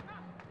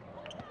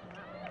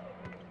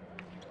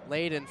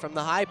 Layden from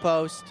the high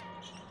post.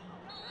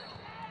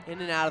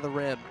 In and out of the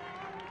rim.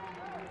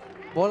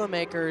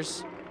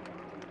 Boilermakers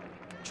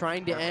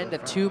trying to end a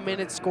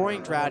 2-minute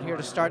scoring drought here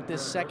to start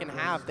this second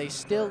half. They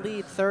still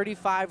lead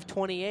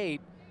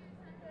 35-28.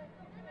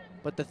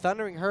 But the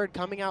Thundering Herd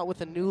coming out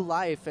with a new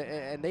life,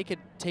 and they could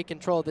take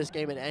control of this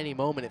game at any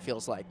moment, it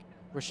feels like.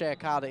 Shaya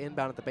Kyle to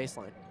inbound at the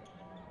baseline.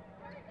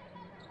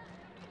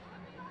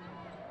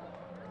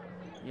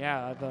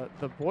 Yeah,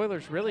 the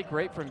Boilers really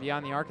great from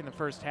beyond the arc in the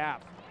first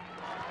half.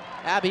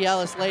 Abby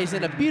Ellis lays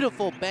in a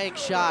beautiful bank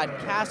shot.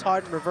 Cass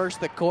Harden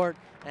reversed the court,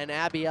 and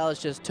Abby Ellis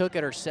just took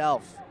it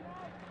herself.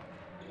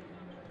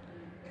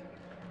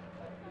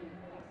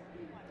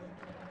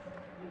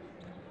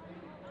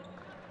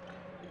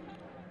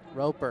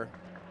 Roper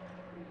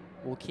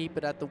will keep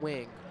it at the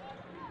wing.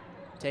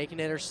 Taking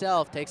it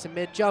herself, takes a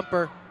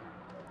mid-jumper.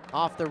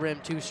 Off the rim,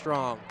 too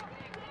strong.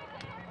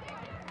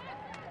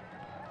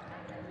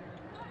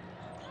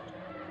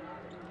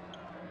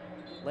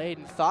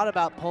 Layden thought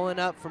about pulling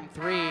up from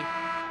 3,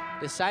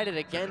 decided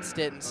against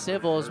it, and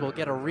Civils will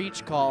get a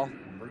reach call.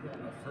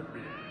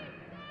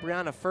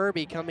 Brianna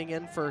Furby coming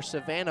in for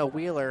Savannah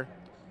Wheeler,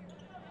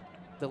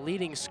 the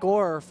leading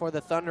scorer for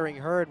the Thundering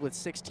Herd with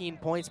 16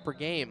 points per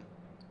game.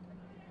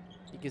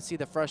 You can see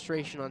the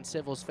frustration on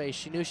Civils' face.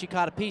 She knew she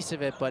caught a piece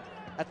of it, but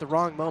at the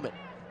wrong moment.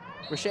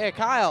 Shaya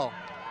Kyle,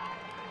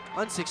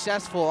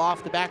 unsuccessful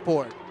off the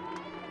backboard.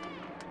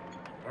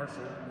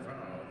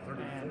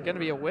 Going to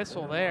be a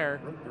whistle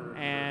there,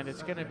 and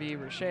it's going to be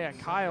Shaya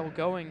Kyle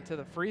going to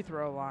the free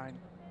throw line.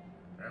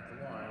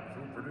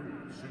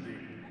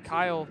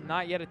 Kyle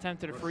not yet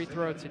attempted a free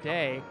throw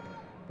today,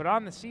 but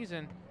on the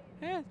season,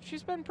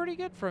 she's been pretty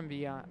good from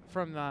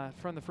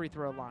the free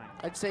throw line.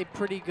 I'd say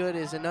pretty good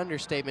is an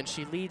understatement.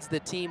 She leads the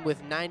team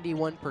with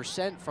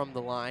 91% from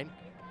the line.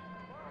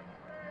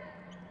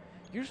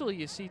 Usually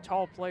you see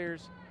tall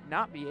players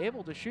not be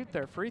able to shoot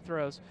their free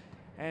throws,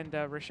 and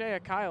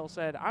Shaya Kyle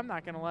said, I'm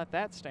not going to let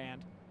that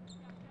stand,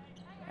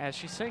 as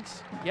she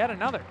sinks yet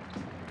another.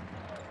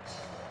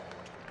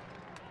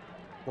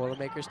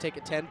 Boilermakers take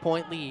a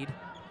 10-point lead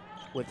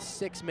with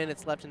 6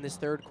 minutes left in this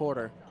third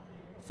quarter.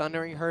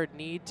 Thundering Herd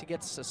need to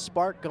get a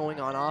spark going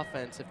on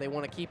offense if they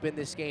want to keep in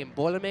this game.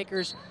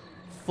 Boilermakers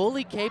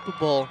fully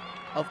capable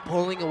of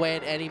pulling away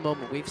at any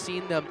moment. We've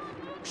seen them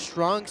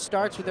strong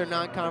starts with their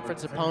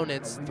non-conference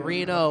opponents,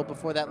 3-0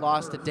 before that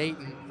loss to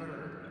Dayton.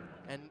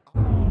 And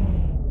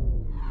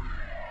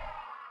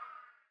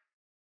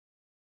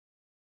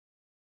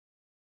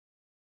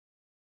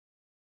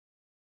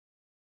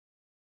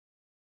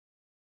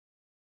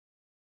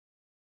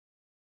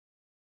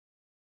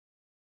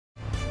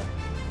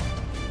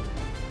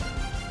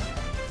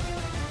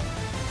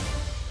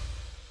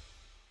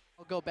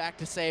I'll go back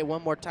to say it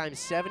one more time,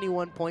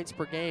 71 points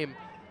per game.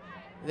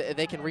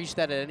 They can reach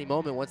that at any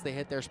moment once they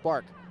hit their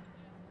spark.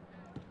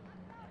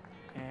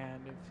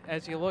 And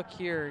as you look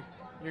here,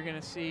 you're going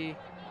to see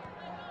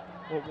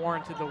what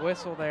warranted the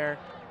whistle there.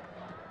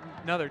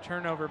 Another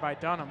turnover by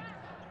Dunham.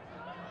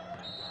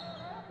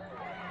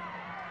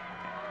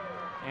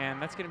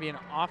 And that's going to be an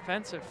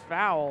offensive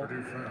foul.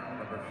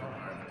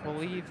 I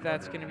believe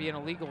that's going to be an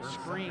illegal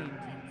screen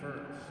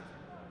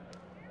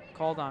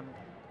called on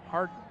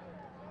Harden.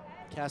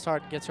 Cass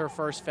Harden gets her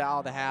first foul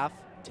of the half,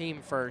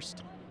 team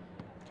first.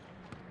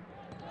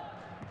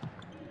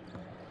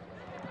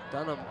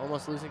 Dunham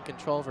almost losing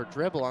control of her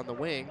dribble on the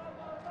wing.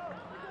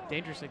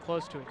 Dangerously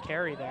close to a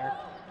carry there.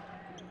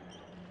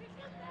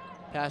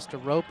 Pass to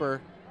Roper.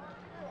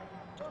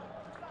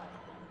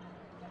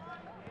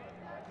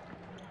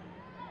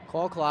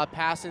 Colclaw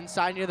pass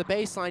inside near the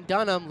baseline.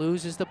 Dunham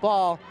loses the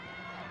ball.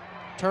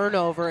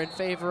 Turnover in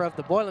favor of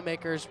the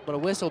Boilermakers, but a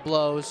whistle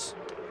blows.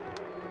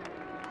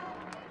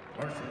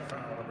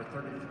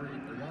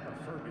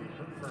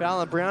 Foul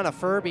on Brianna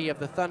Furby of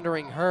the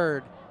Thundering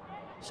Herd.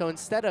 So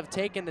instead of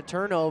taking the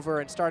turnover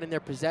and starting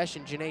their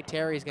possession, Janae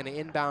Terry is going to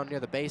inbound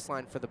near the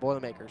baseline for the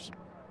Boilermakers.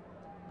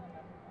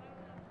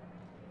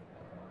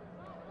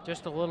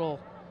 Just a little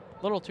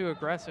too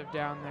aggressive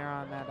down there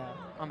on that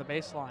on the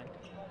baseline.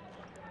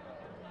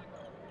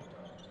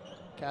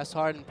 Cass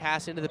Harden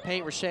pass into the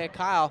paint. Shaya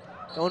Kyle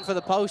going for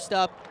the post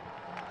up.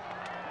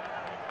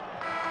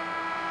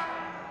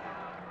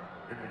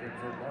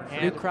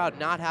 And New crowd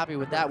not happy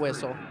with that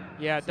whistle.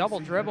 Yeah, double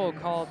dribble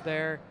called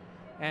there,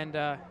 and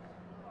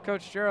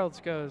Coach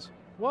Geralds goes,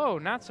 whoa,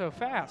 not so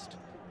fast,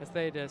 as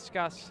they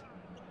discuss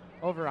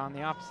over on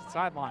the opposite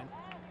sideline.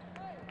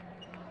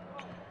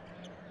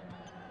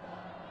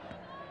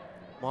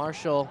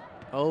 Marshall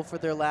 0 for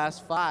their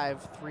last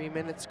 5,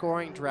 3-minute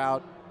scoring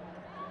drought.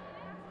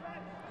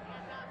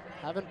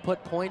 Haven't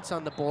put points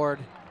on the board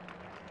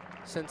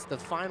since the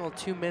final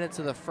 2 minutes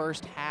of the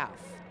first half.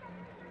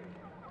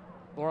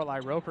 Lorelei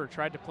Roper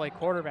tried to play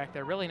quarterback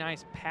there. Really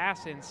nice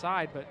pass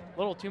inside, but a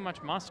little too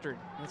much mustard.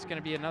 It's going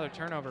to be another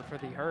turnover for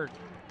the Herd.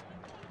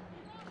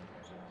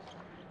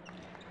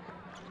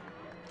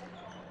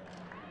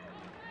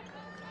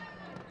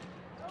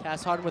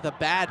 Cass Harden with a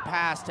bad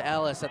pass to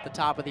Ellis at the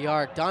top of the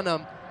arc.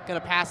 Dunham going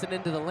to pass it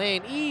into the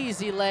lane.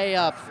 Easy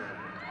layup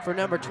for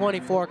number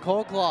 24,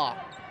 Colclaw.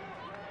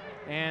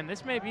 And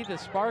this may be the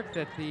spark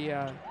that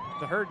the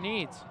Herd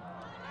needs.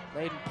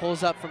 Layden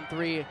pulls up from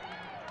 3.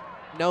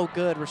 No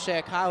good.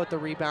 Shaya Kyle with the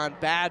rebound.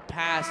 Bad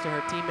pass to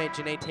her teammate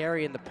Janae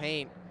Terry in the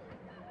paint.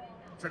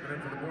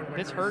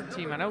 This Herd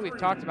team, I know we've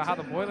talked about how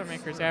the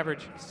Boilermakers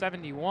average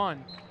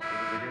 71.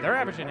 They're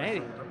averaging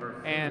 80.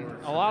 And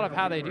a lot of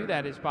how they do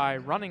that is by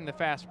running the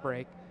fast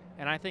break.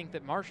 And I think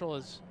that Marshall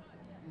is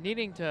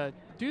needing to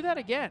do that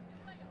again.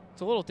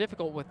 It's a little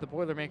difficult with the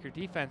Boilermaker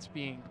defense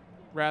being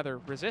rather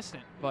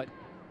resistant, but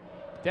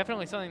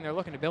definitely something they're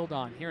looking to build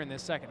on here in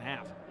this second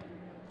half.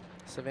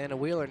 Savannah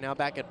Wheeler now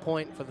back at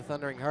point for the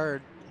Thundering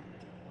Herd.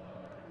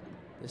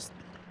 This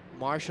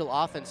Marshall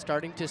offense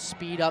starting to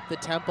speed up the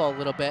tempo a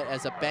little bit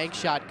as a bank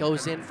shot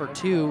goes in for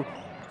 2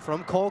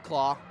 from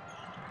Coleclaw.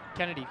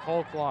 Kennedy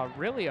Coleclaw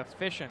really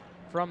efficient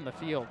from the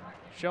field,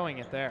 showing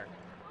it there.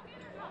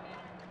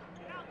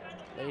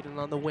 Layden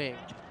on the wing.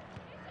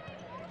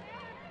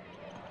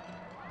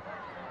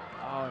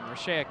 Oh, and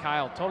Shaya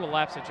Kyle, total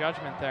lapse of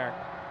judgment there.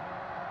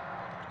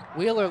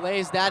 Wheeler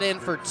lays that in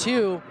for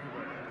 2.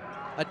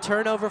 A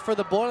turnover for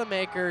the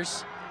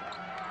Boilermakers.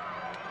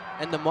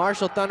 And the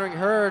Marshall Thundering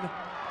Herd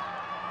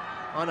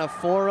on a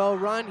 4-0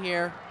 run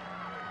here.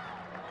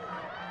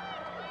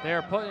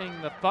 They're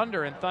putting the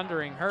Thunder and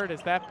Thundering Herd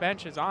as that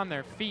bench is on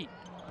their feet,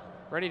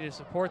 ready to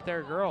support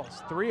their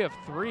girls. 3 of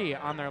 3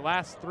 on their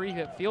last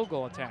 3 field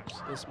goal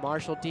attempts. This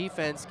Marshall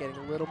defense getting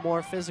a little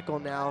more physical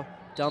now.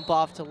 Dump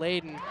off to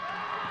Layden.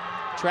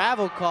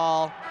 Travel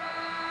call.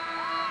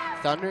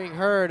 Thundering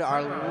Herd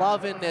are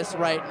loving this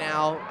right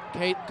now.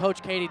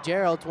 Coach Katie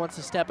Gerald wants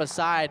to step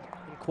aside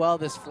and quell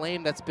this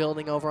flame that's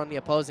building over on the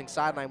opposing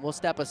sideline. We'll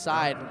step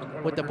aside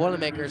with the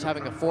Boilermakers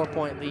having a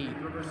 4-point lead.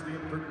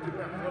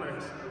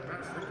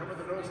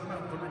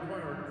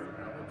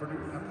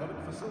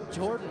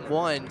 Jordan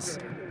Ones,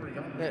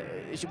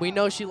 we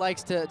know she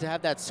likes to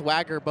have that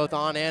swagger both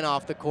on and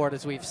off the court,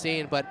 as we've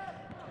seen, but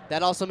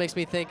that also makes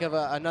me think of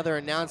another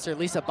announcer,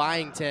 Lisa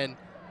Byington,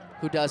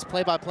 who does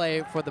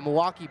play-by-play for the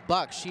Milwaukee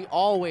Bucks. She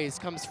always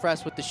comes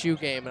fresh with the shoe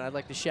game, and I'd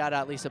like to shout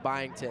out Lisa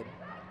Byington.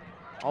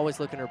 Always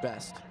looking her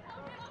best.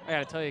 I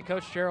gotta tell you,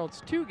 Coach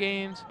Gerald's 2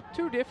 games,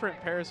 2 different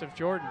pairs of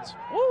Jordans.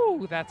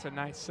 Woo, that's a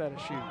nice set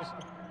of shoes.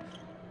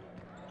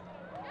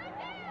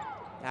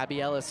 Abby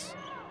Ellis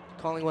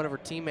calling one of her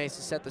teammates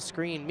to set the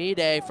screen.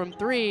 Mide from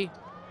 3,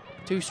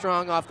 too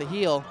strong off the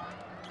heel.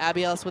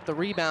 Abby Ellis with the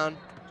rebound.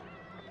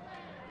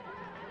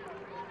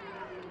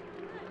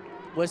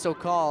 Whistle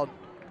called.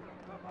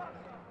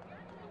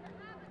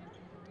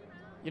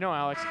 You know,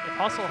 Alex, if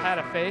Hustle had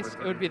a face,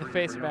 it would be the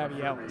face of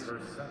Abby Ellis.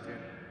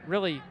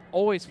 Really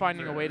always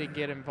finding a way to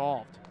get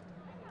involved.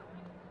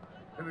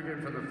 In the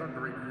game for the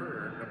Thundering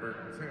Herd, number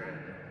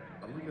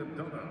 10, Aaliyah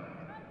Dunham.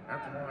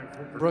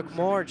 Brooke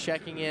Moore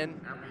checking in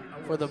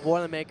for the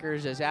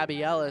Boilermakers as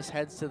Abby Ellis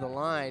heads to the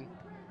line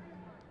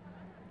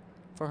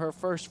for her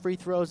first free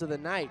throws of the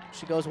night.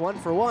 She goes 1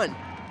 for 1.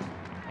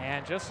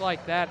 And just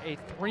like that, a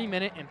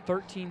 3-minute and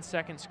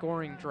 13-second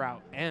scoring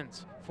drought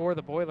ends for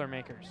the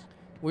Boilermakers.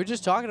 We were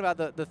just talking about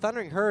the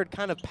Thundering Herd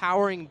kind of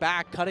powering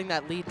back, cutting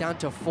that lead down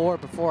to 4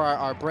 before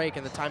our break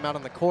and the timeout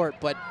on the court.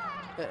 But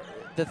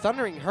the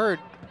Thundering Herd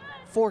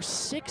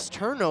forced 6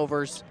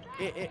 turnovers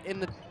in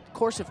the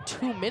course of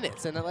 2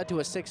 minutes, and that led to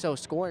a 6-0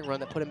 scoring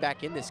run that put him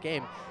back in this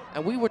game.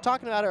 And we were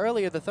talking about it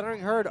earlier, the Thundering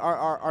Herd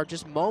are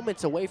just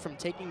moments away from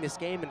taking this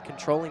game and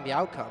controlling the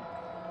outcome.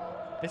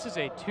 This is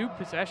a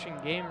 2-possession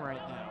game right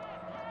now.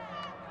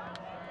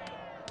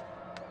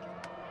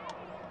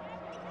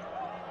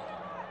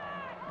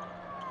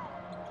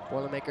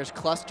 Boilermakers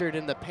clustered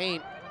in the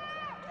paint.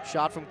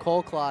 Shot from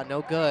Coleclaw,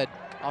 no good.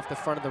 Off the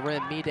front of the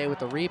rim, Mide with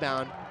the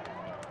rebound.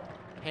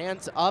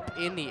 Hands up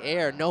in the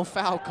air, no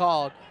foul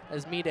called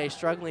as Mide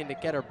struggling to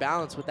get her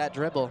balance with that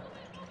dribble.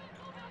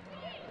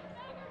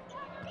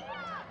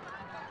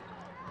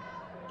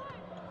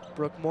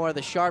 Brooke Moore,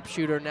 the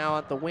sharpshooter, now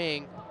at the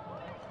wing.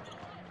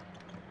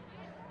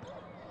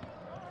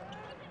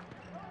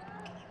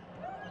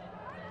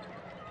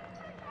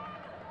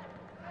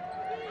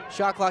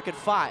 Shot clock at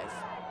 5.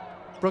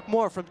 Brooke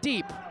Moore from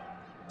deep.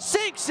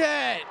 Sinks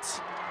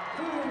it!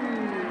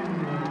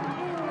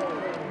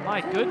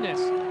 My goodness,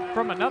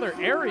 from another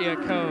area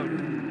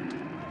code.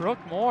 Brooke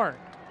Moore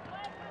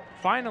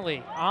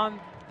finally on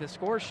the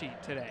score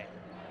sheet today.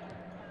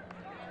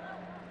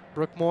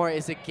 Brooke Moore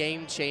is a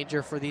game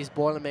changer for these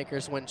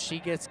Boilermakers. When she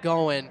gets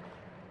going,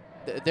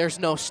 there's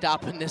no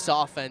stopping this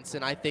offense,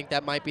 and I think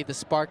that might be the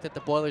spark that the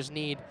Boilers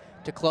need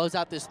to close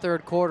out this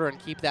third quarter and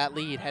keep that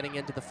lead heading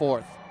into the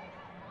fourth.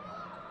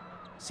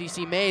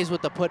 CeCe Mays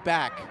with the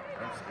putback.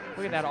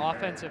 Look at that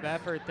offensive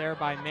effort there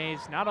by Mays,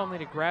 not only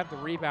to grab the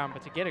rebound,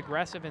 but to get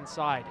aggressive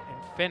inside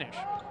and finish.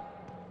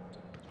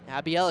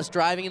 Abby Ellis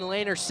driving in the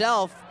lane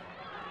herself.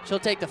 She'll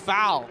take the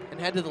foul and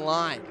head to the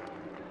line.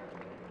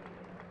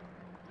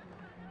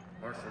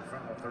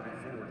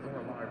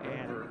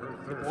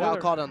 Foul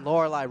called on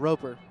Lorelei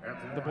Roper.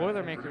 The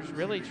Boilermakers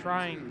really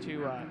trying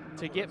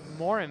to get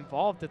more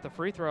involved at the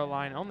free throw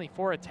line. Only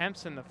 4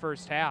 attempts in the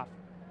first half,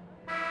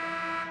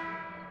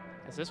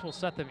 as this will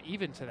set them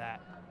even to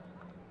that.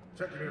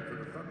 Checking in for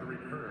the Thundering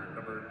Herd,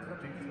 number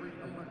 23,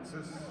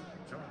 Alexis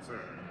Johnson.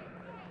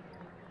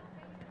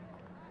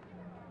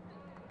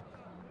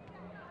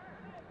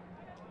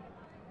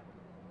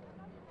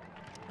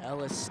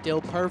 Ellis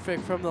still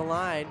perfect from the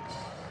line.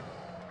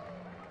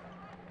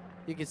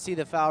 You can see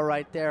the foul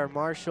right there.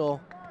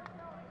 Marshall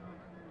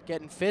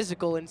getting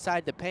physical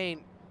inside the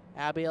paint.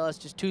 Abby Ellis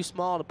just too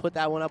small to put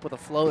that one up with a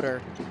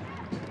floater.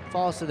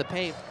 Falls to the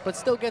paint, but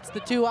still gets the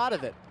 2 out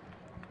of it.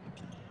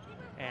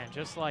 And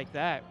just like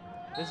that,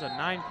 this is a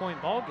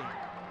 9-point ball game.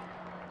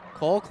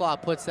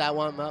 Colclaw puts that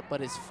one up,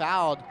 but is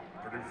fouled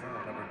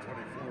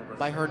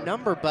by her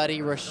number buddy,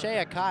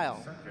 Shaya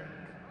Kyle.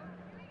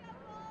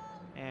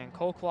 And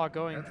Colclaw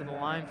going to the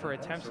line for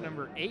attempts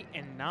number 8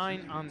 and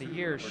 9 on the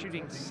year,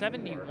 shooting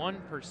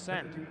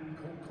 71%.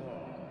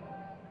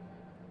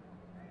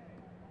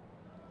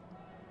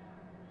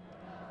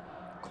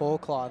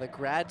 Colclaw, the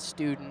grad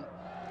student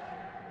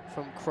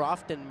from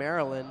Crofton,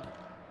 Maryland.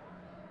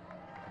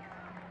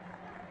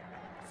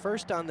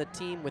 First on the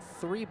team with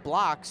 3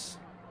 blocks.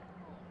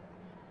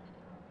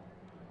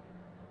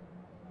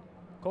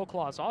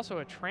 Colclaw is also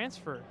a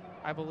transfer,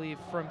 I believe,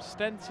 from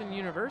Stenson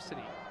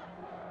University.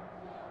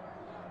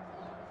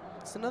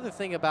 It's another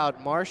thing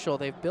about Marshall.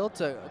 They've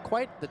built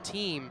quite the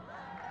team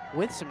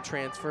with some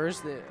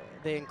transfers.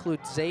 They include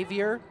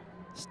Xavier,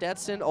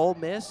 Stetson, Ole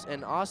Miss,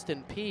 and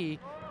Austin P.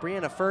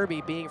 Brianna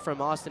Furby being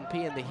from Austin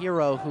P and the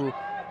hero who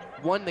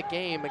won the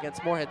game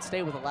against Morehead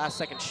State with a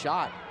last-second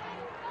shot.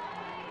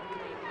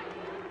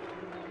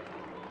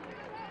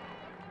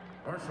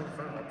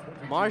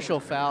 Marshall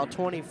foul,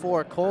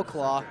 24,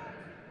 Colclaw.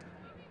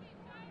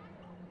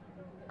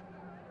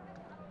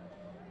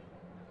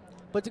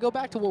 But to go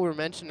back to what we were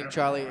mentioning,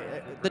 Charlie,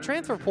 the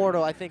transfer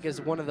portal, I think, is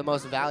one of the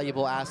most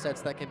valuable assets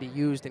that can be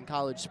used in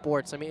college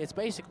sports. I mean, it's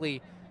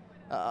basically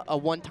a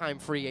one-time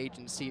free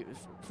agency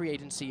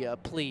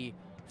plea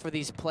for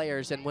these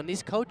players. And when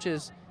these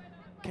coaches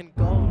can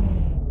go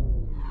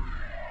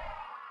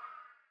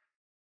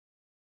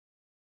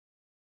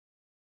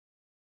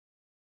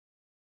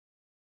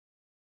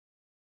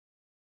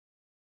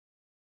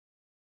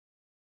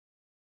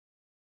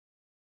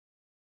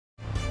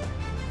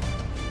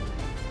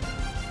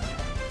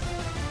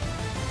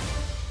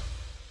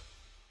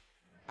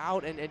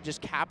out and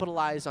just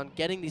capitalize on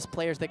getting these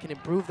players that can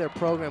improve their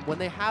program when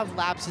they have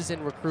lapses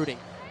in recruiting.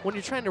 When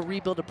you're trying to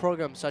rebuild a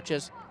program such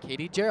as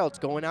Katie Gerald's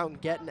going out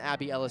and getting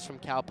Abby Ellis from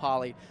Cal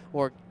Poly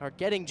or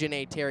getting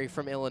Janae Terry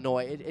from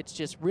Illinois, it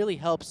just really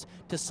helps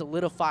to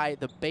solidify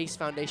the base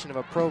foundation of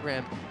a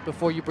program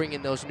before you bring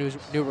in those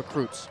new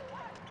recruits.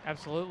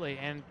 Absolutely,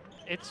 and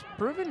it's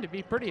proven to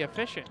be pretty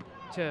efficient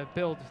to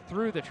build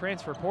through the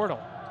transfer portal.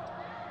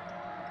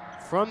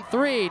 From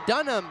 3,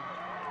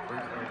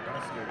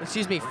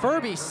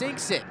 Furby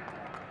sinks it.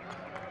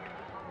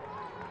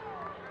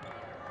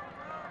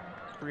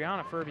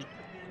 Brianna Furby,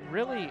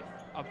 really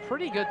a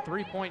pretty good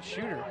 3-point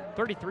shooter,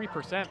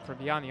 33% from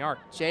beyond the arc.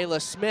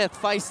 Jayla Smith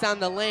fights down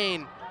the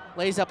lane,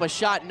 lays up a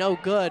shot, no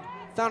good.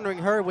 Thundering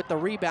Herd with the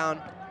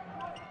rebound.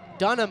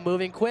 Dunham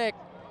moving quick.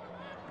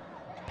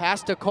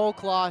 Pass to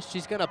Colclaw,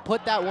 she's gonna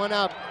put that one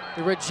up.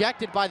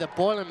 Rejected by the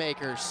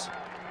Boilermakers.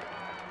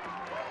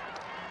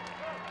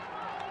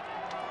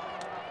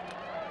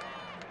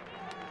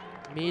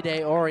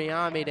 Mide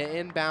Oriami to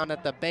inbound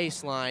at the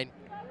baseline.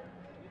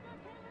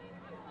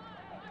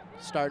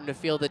 Starting to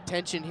feel the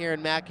tension here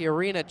in Mackey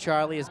Arena,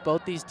 Charlie, as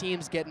both these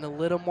teams getting a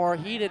little more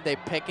heated. They're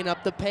picking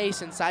up the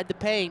pace inside the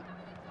paint.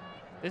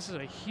 This is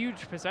a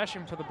huge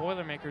possession for the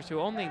Boilermakers, who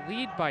only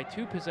lead by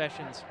 2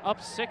 possessions, up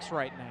 6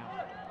 right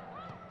now.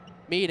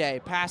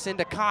 Mide, pass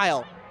into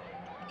Kyle.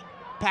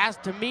 Pass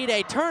to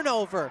Mide,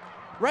 turnover.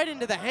 Right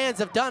into the hands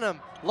of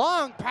Dunham.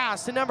 Long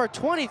pass to number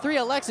 23,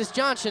 Alexis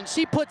Johnson.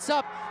 She puts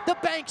up the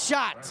bank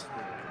shot.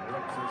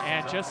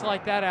 And just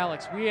like that,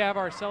 Alex, we have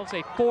ourselves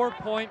a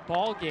 4-point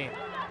ball game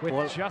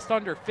with just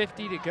under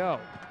 50 to go.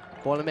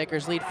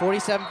 Boilermakers lead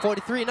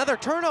 47-43. Another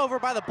turnover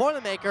by the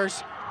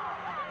Boilermakers.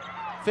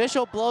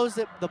 Official blows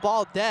the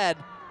ball dead,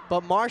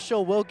 but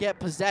Marshall will get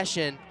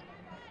possession.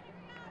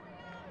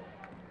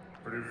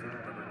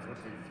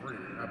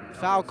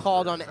 Foul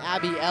called on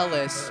Abby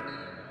Ellis,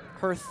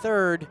 her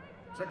 3rd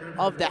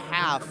of the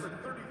half,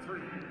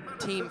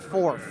 team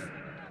 4th.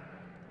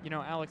 You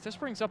know, Alex, this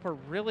brings up a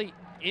really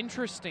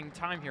interesting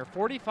time here.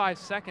 45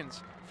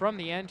 seconds from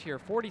the end here,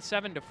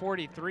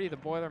 47-43, the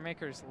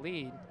Boilermakers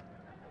lead.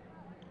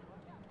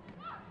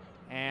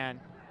 And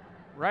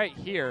right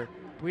here,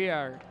 we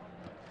are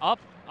up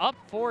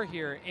 4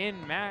 here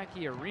in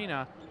Mackey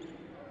Arena.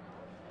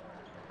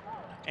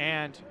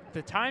 And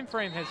the time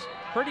frame has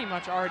pretty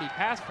much already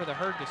passed for the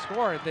Herd to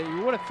score.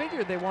 You would have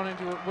figured they would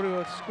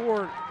have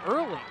scored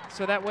early,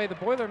 so that way the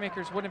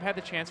Boilermakers wouldn't have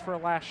had the chance for a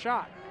last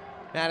shot.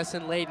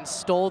 Madison Layden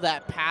stole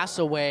that pass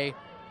away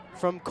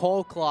from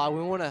Colclaw.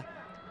 We want to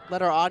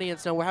let our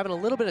audience know we're having a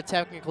little bit of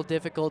technical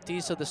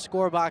difficulties, so the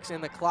score box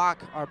and the clock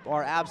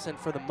are absent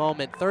for the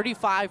moment.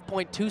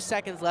 35.2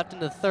 seconds left in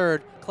the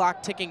 3rd,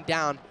 clock ticking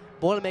down.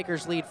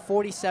 Boilermakers lead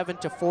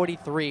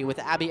 47-43 with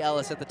Abby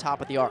Ellis at the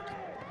top of the arc.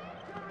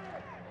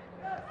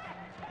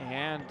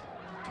 And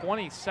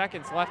 20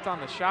 seconds left on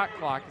the shot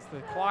clock as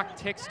the clock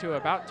ticks to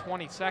about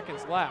 20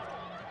 seconds left.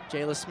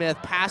 Jayla Smith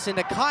pass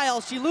into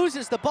Kyle. She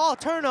loses the ball,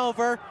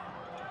 turnover.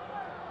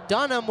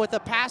 Dunham with a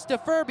pass to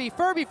Furby.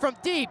 Furby from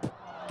deep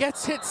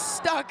gets it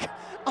stuck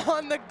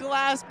on the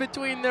glass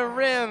between the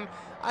rim.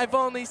 I've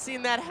only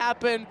seen that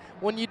happen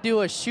when you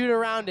do a shoot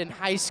around in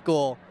high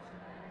school.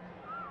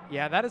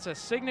 Yeah, that is a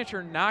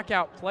signature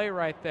knockout play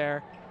right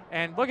there.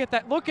 And look at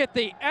that, look at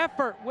the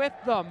effort with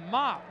the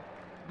mop.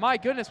 My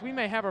goodness, we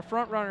may have a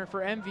front runner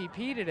for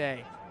MVP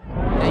today.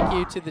 Thank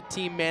you to the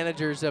team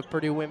managers of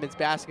Purdue women's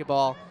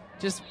basketball.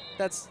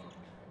 That's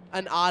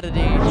an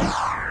oddity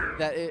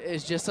that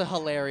is just a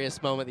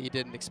hilarious moment that you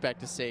didn't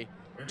expect to see.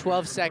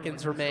 12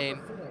 seconds remain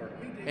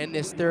in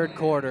this third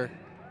quarter.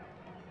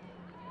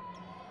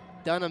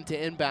 Dunham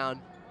to inbound.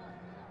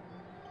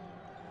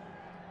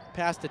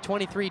 Pass to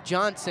 23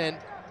 Johnson.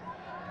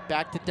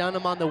 Back to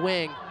Dunham on the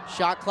wing.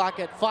 Shot clock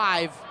at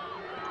 5.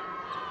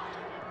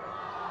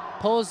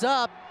 Pulls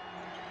up.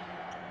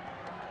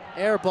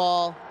 Air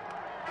ball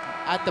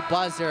at the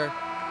buzzer.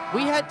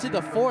 We head to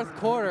the fourth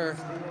quarter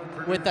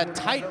with a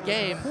tight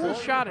game. Poole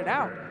shot it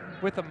out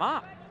with a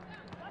mop.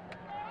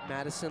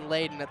 Madison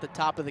Layden at the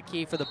top of the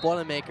key for the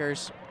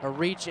Boilermakers. A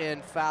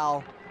reach-in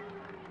foul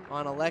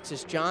on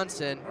Alexis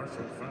Johnson.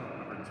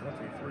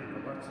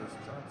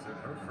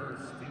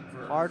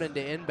 Harden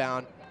to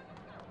inbound.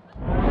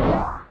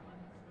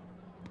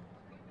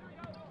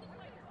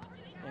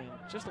 And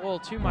just a little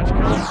too much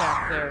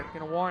contact there,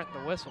 gonna warrant the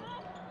whistle.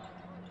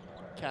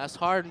 Cass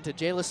Harden to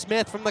Jayla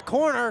Smith from the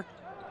corner.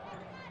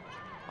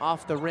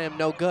 Off the rim,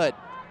 no good.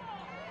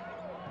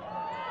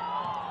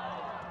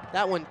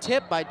 That one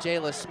tipped by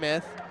Jayla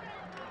Smith.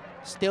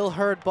 Still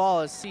heard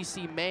ball as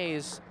CC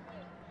Mays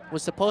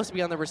was supposed to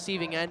be on the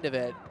receiving end of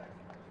it.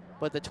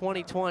 But the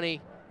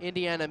 2020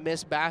 Indiana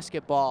Miss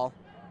Basketball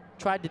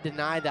tried to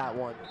deny that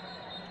one.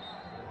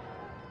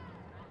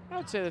 I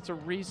would say that's a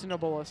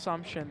reasonable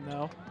assumption,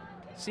 though,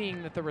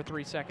 seeing that there were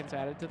 3 seconds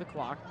added to the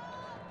clock.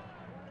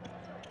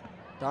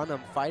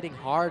 Dunham fighting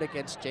hard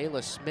against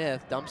Jayla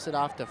Smith. Dumps it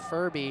off to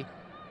Furby.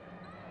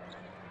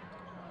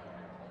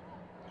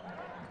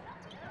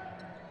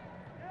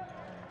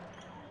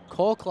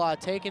 Colclaw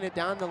taking it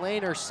down the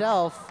lane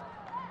herself.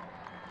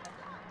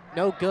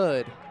 No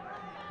good.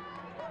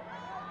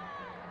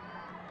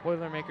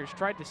 Boilermakers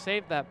tried to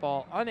save that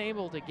ball,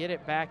 unable to get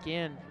it back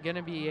in. Going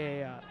to be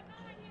a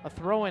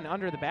throw-in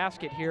under the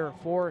basket here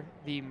for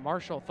the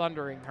Marshall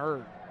Thundering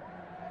Herd.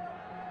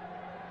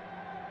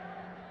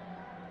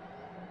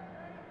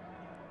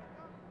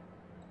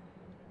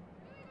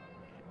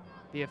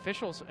 The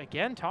officials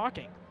again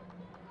talking.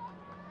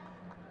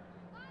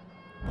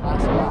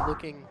 Possibly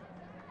looking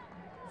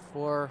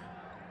to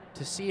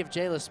see if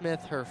Jayla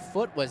Smith, her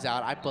foot was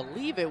out. I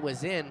believe it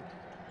was in.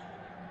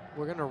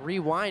 We're gonna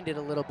rewind it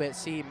a little bit.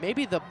 See,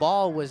 maybe the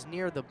ball was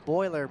near the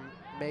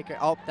Boilermaker.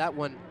 Oh, that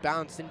one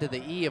bounced into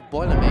the E of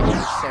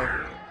Boilermakers. So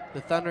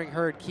the Thundering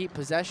Herd keep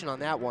possession on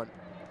that one.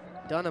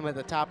 Dunham at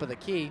the top of the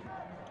key.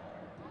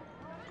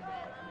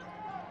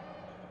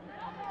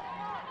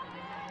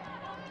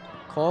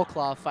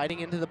 Colclaw fighting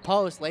into the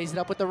post, lays it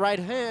up with the right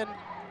hand.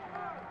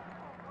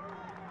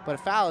 But a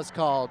foul is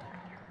called.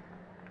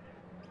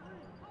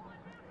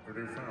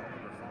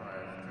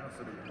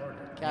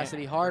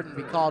 Cassidy Harden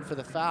be called for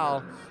the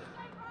foul.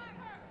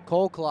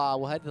 Colclaw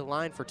will head to the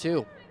line for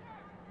 2.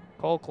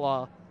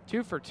 Colclaw,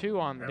 2 for 2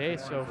 on the day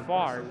so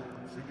far.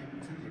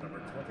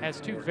 Has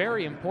 2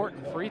 very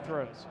important free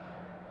throws.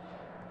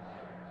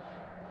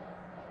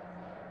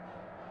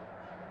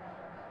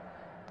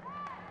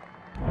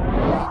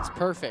 It's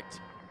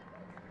perfect.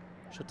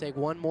 She'll take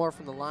 1 more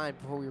from the line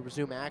before we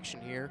resume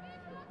action here.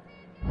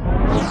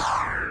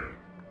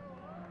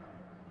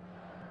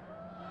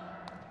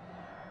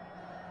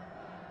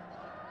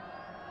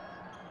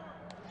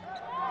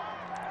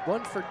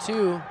 One for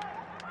 2.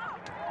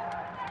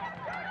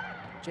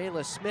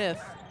 Jayla Smith.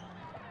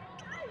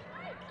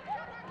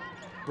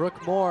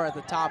 Brooke Moore at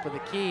the top of the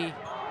key.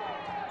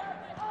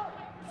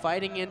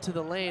 Fighting into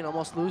the lane,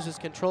 almost loses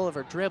control of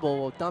her dribble.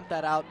 Will dump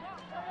that out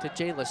to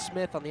Jayla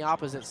Smith on the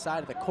opposite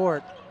side of the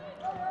court.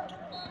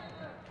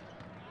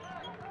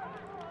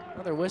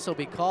 Another whistle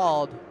be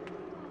called.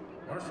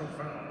 I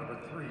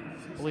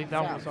believe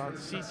that was on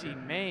CC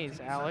Mays,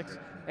 Alex.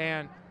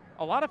 And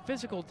a lot of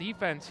physical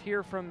defense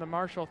here from the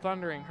Marshall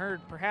Thundering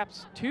Herd,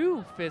 perhaps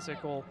too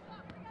physical.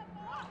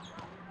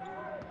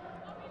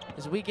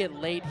 As we get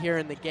late here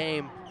in the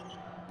game,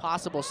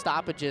 possible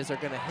stoppages are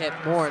going to hit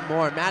more and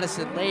more.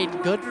 Madison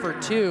Layden, good for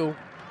 2.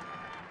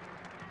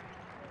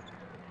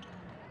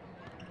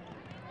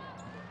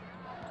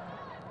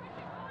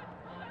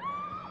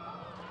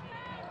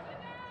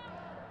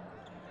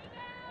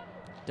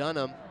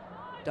 Dunham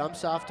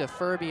dumps off to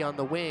Furby on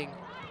the wing.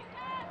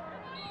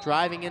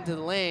 Driving into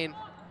the lane.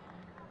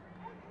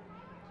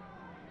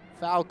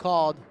 Foul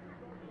called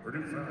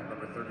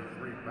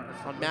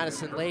on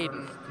Madison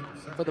Layden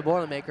for the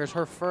Boilermakers.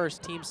 Her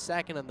first, team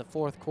second in the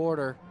fourth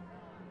quarter.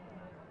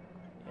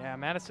 Yeah,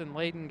 Madison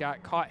Layden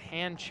got caught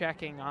hand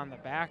checking on the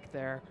back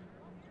there.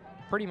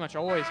 pretty much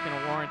always going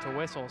to warrant a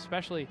whistle,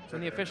 especially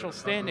when the official's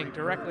standing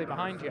directly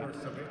behind you.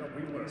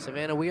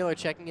 Savannah Wheeler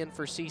checking in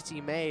for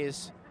CC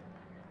Mays.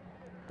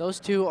 Those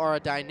two are a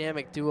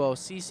dynamic duo.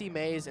 CC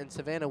Mays and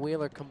Savannah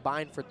Wheeler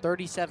combined for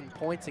 37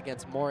 points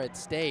against Morehead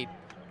State.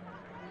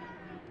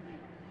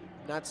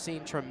 Not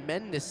seeing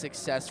tremendous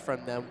success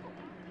from them.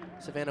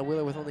 Savannah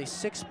Wheeler with only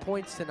 6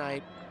 points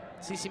tonight.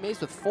 CC Mays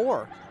with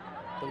 4.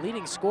 The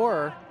leading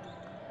scorer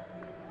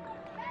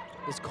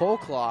is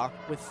Coleclaw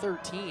with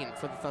 13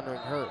 for the Thundering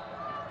Herd.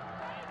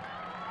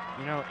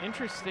 You know,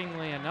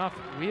 interestingly enough,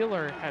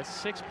 Wheeler has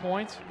 6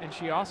 points, and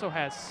she also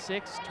has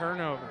 6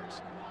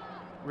 turnovers.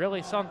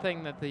 Really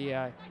something that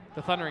the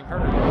Thundering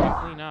Herd are going to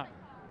clean up.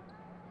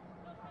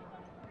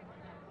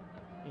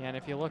 And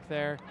if you look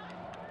there,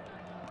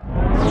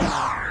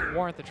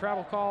 warrant the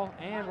travel call,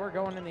 and we're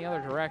going in the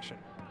other direction.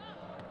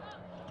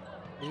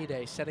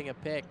 Mide setting a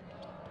pick.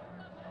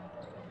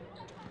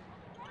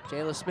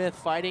 Jayla Smith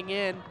fighting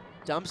in,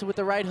 dumps it with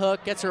the right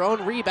hook, gets her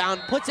own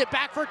rebound, puts it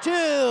back for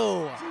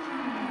 2.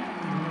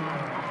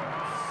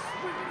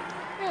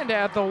 And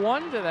add the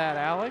 1 to that,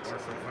 Alex.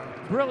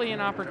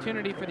 Brilliant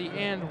opportunity for the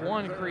and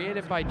 1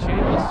 created by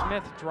Jayla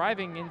Smith,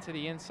 driving into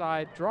the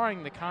inside,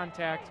 drawing the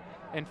contact,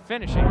 and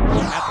finishing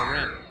at the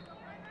rim.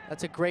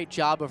 That's a great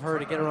job of her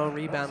to get her own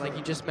rebound, like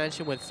you just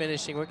mentioned with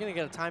finishing. We're going to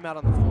get a timeout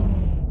on the floor.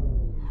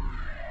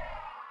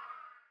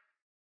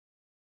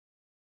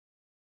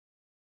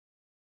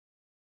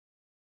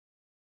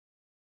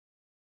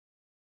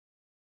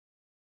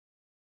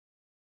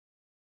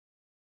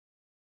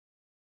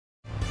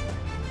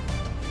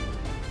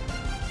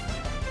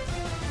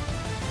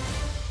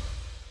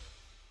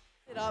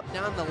 Up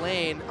down the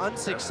lane,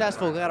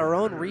 unsuccessful, got her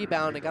own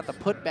rebound and got the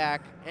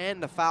putback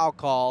and the foul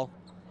call.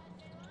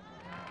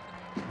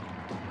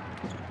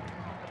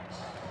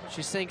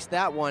 She sinks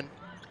that one.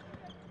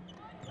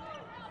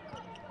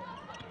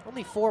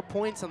 Only 4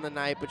 points on the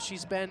night, but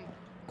she's been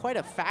quite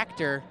a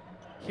factor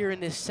here in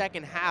this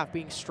second half,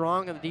 being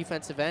strong on the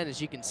defensive end,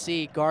 as you can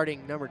see,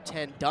 guarding number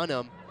 10,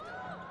 Dunham,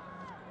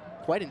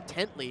 quite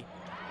intently.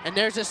 And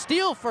there's a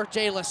steal for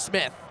Jayla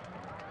Smith.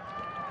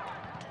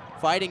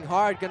 Fighting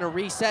hard, gonna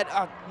reset.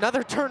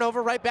 Another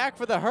turnover right back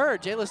for the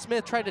Herd. Jayla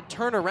Smith tried to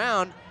turn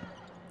around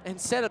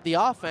and set up the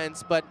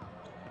offense, but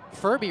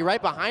Furby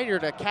right behind her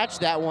to catch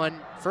that one.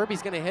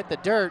 Furby's gonna hit the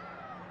dirt.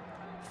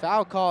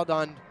 Foul called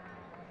on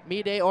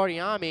Mide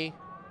Oriami.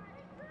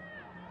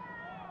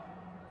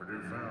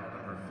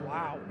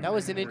 Wow. That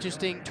was an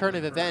interesting turn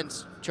of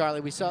events,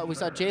 Charlie. We saw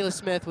Jayla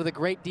Smith with a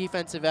great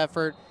defensive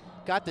effort,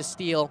 got the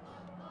steal,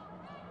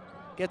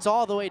 gets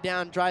all the way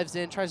down, drives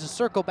in, tries to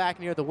circle back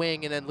near the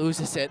wing, and then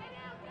loses it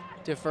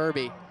to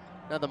Furby.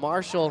 Now the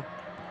Marshall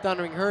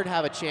Thundering Herd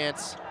have a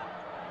chance.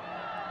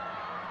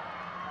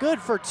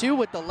 Good for 2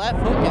 with the left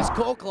hook is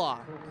Coleclaw.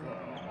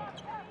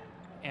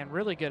 And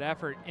really good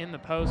effort in the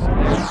post there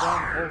from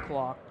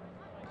Coleclaw.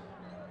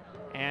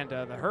 And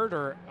the Herd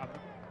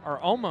are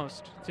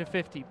almost to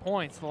 50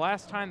 points. The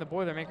last time the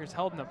Boilermakers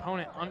held an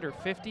opponent under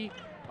 50,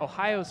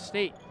 Ohio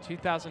State,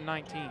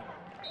 2019.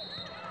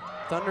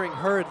 Thundering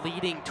Herd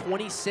leading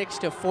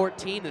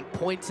 26-14 in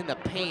points in the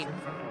paint,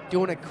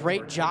 doing a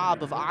great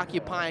job of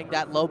occupying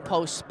that low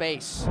post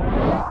space.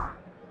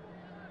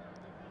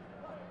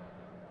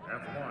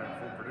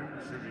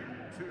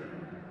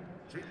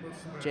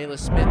 Jayla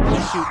Smith will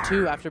shoot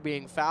 2 after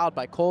being fouled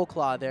by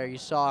Coleclaw there. You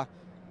saw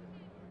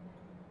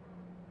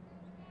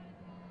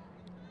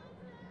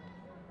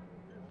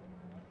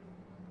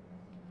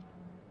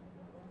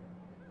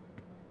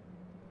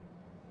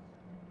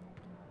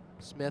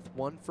Smith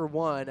 1 for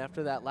 1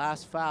 after that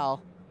last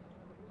foul.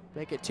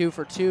 Make it 2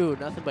 for 2,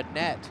 nothing but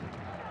net.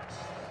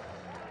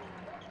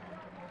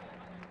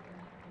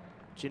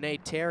 Janae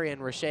Terry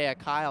and Shaya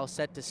Kyle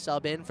set to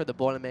sub in for the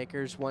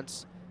Boilermakers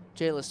once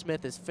Jayla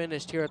Smith is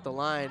finished here at the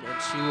line,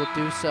 and she will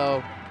do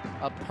so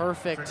a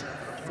perfect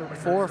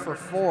 3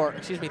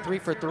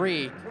 for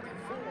 3.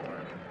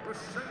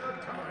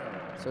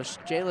 So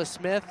Jayla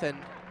Smith and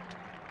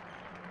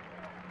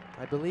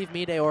I believe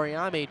Mide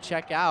Oriami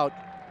check out,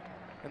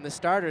 and the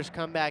starters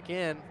come back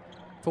in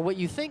for what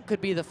you think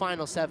could be the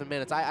final 7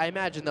 minutes. I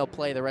imagine they'll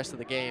play the rest of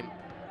the game,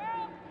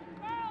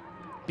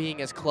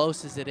 being as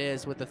close as it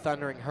is with the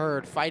Thundering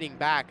Herd, fighting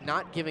back,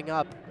 not giving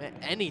up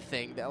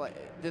anything.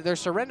 They're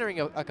surrendering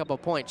a couple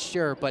points,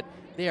 sure, but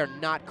they are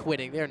not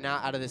quitting. They're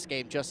not out of this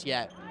game just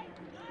yet.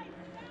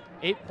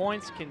 8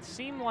 points can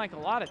seem like a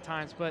lot at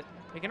times, but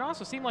it can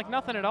also seem like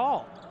nothing at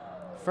all.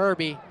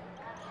 Furby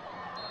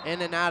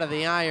in and out of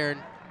the iron.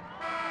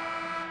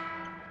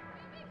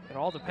 It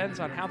all depends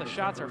on how the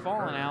shots are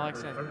falling,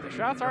 Alex, and the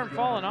shots aren't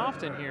falling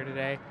often here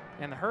today,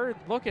 and the Herd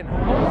looking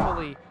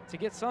hopefully to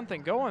get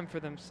something going for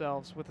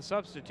themselves with a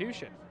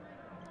substitution.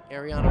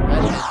 Ariana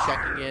Redmond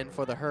checking in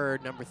for the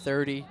Herd, number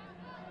 30.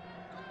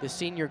 The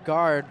senior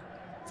guard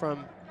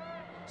from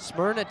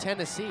Smyrna,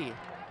 Tennessee.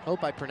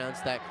 Hope I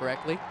pronounced that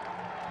correctly.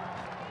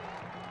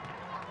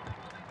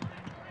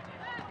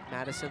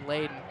 Madison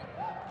Layden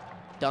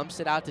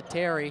dumps it out to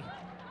Terry.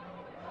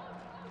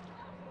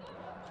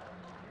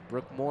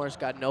 Brooke Moore's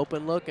got an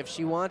open look if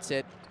she wants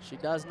it. She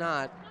does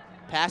not.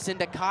 Pass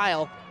into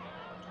Kyle.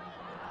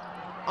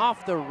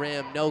 Off the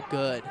rim, no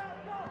good.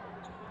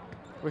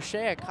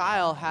 Shaya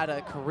Kyle had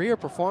a career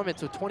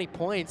performance with 20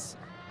 points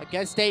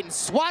against Dayton.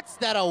 Swats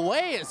that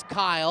away is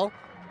Kyle.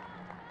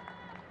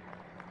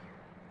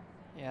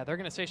 Yeah, they're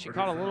going to say she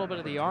caught a little bit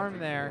of the arm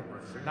there,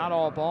 not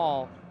all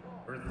ball.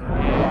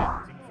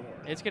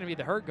 And it's going to be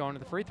the Herd going to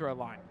the free throw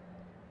line.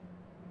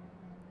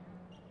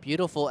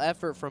 Beautiful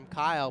effort from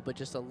Kyle, but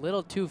just a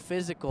little too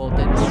physical.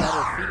 Didn't set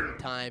her feet in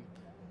time.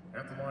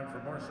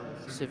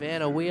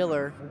 Savannah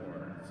Wheeler,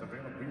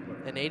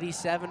 an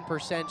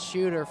 87%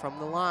 shooter from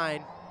the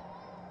line.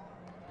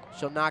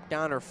 She'll knock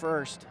down her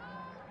first.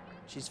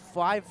 She's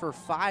 5 for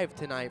 5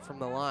 tonight from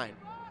the line.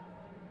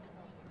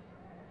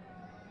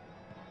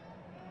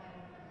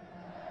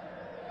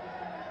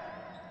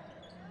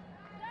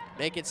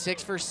 Make it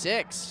 6 for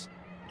 6.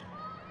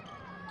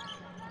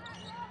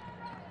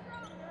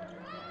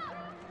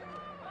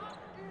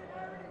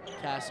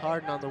 Cass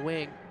Harden on the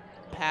wing.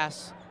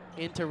 Pass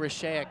into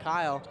Shaya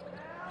Kyle.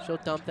 She'll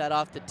dump that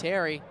off to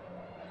Terry.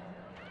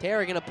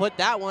 Terry gonna put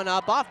that one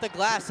up off the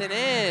glass and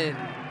in.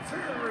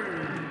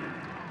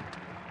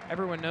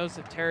 Everyone knows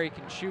that Terry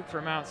can shoot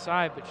from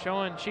outside, but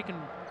showing she can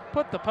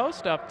put the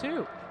post up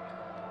too.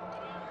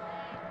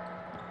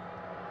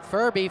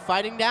 Furby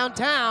fighting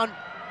downtown.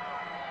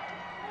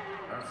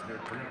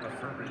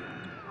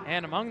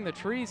 And among the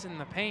trees in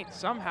the paint,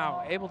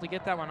 somehow able to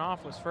get that one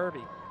off was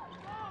Furby.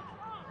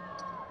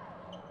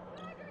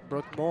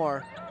 Brooke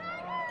Moore.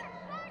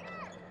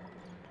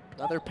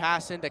 Another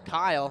pass into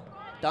Kyle.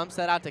 Dumps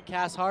that out to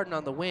Cass Harden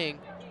on the wing.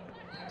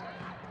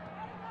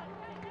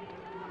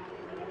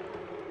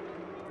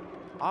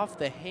 Off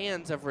the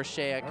hands of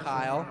Shaya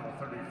Kyle.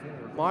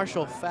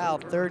 Marshall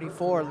fouled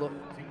 34,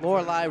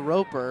 Lorelei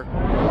Roper.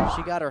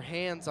 She got her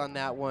hands on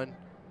that one.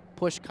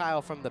 Pushed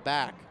Kyle from the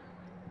back.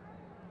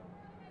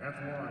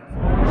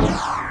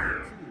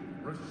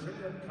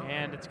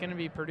 And it's going to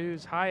be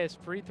Purdue's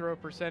highest free throw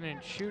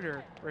percentage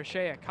shooter,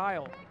 Shaya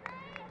Kyle,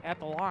 at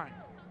the line.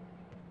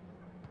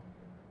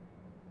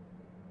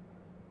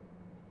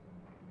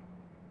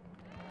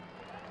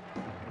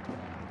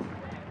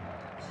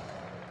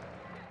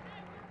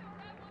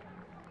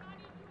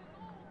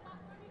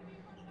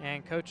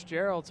 And Coach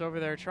Gerald's over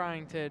there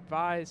trying to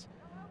advise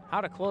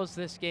how to close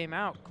this game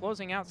out,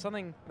 closing out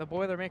something the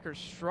Boilermakers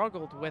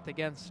struggled with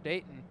against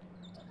Dayton.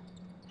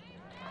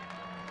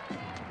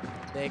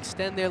 They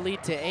extend their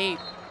lead to 8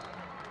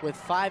 with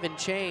 5 and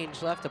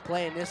change left to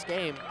play in this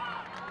game.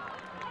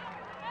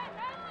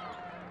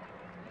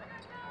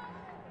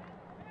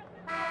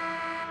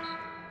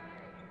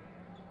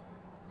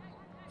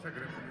 Checking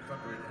in from the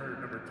Thundering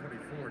Herd, number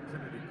 24,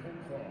 Kennedy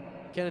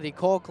Coleclaw. Kennedy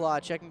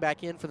Coleclaw checking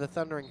back in for the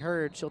Thundering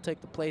Herd. She'll take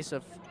the place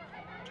of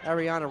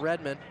Ariana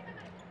Redmond.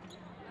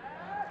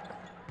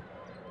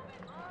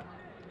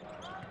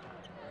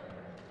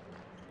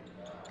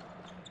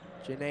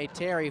 Janae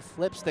Terry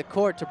flips the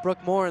court to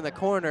Brooke Moore in the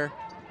corner.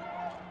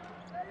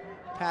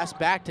 Pass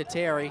back to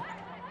Terry.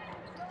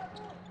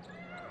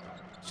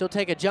 She'll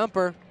take a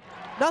jumper.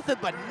 Nothing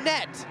but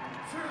net.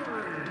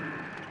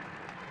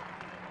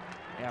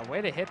 Yeah,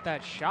 way to hit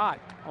that shot.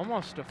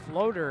 Almost a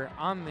floater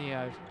on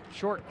the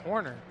short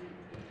corner.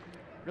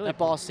 Really, that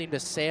ball seemed to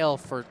sail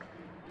for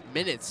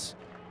minutes.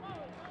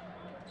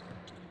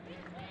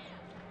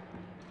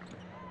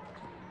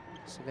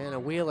 Savannah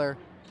Wheeler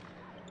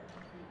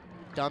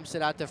dumps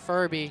it out to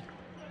Furby.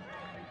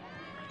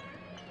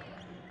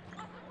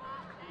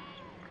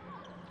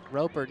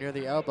 Roper near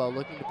the elbow,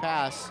 looking to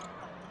pass.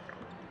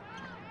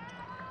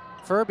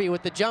 Furby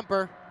with the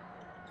jumper.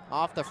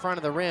 Off the front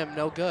of the rim,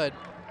 no good.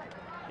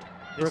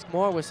 Brooke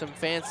Moore with some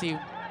fancy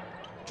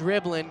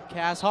dribbling.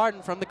 Cass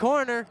Harden from the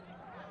corner.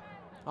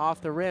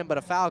 Off the rim, but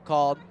a foul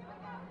called.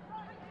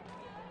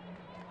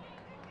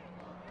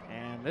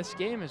 And this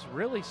game is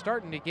really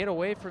starting to get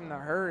away from the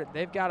Herd.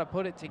 They've got to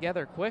put it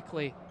together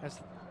quickly as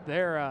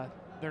they're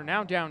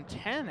now down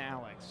 10,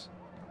 Alex.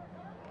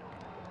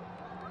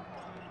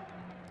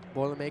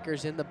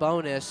 Boilermakers in the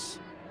bonus.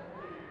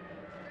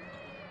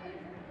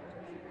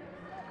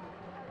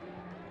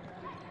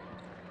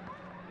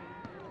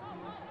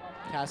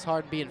 Cass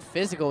Harden being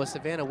physical with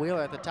Savannah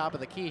Wheeler at the top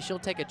of the key. She'll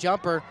take a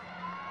jumper,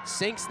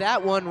 sinks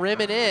that one,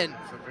 rimming in.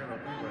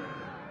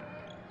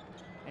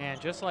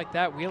 And just like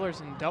that, Wheeler's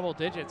in double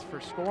digits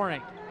for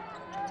scoring.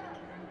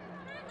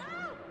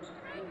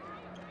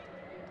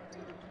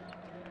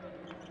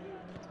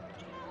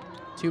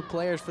 Two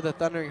players for the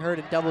Thundering Herd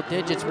in double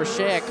digits.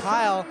 Shaya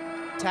Kyle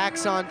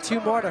tacks on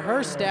 2 more to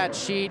her stat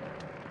sheet.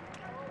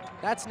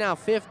 That's now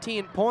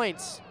 15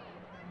 points.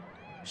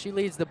 She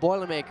leads the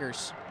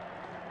Boilermakers.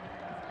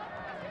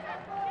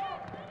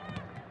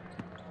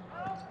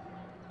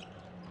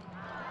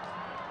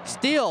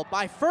 Steal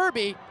by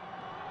Furby.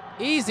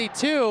 Easy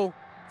 2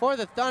 for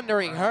the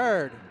Thundering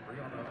Herd.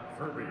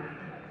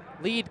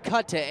 Lead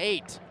cut to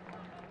 8.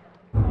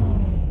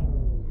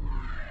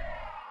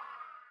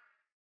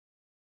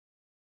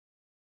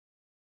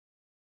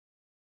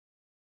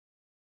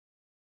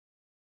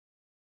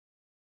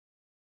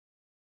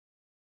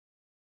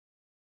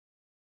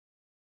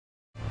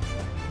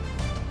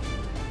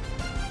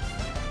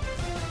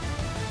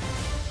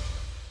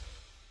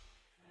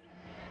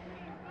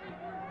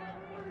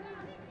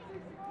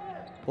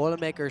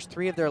 Boilermakers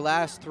 3 of their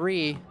last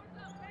 3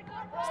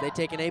 as they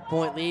take an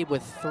 8-point lead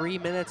with 3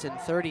 minutes and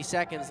 30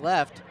 seconds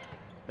left.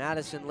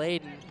 Madison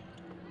Layden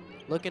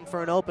looking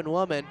for an open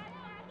woman.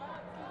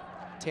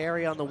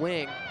 Terry on the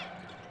wing.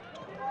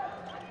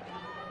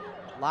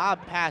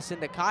 Lob pass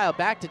into Kyle,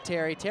 back to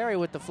Terry. Terry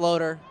with the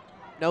floater,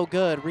 no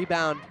good.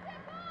 Rebound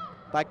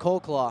by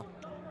Coleclaw.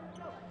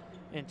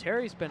 And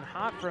Terry's been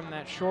hot from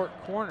that short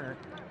corner,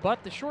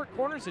 but the short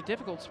corner is a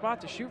difficult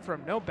spot to shoot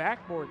from. No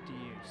backboard to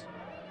use.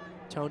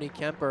 Tony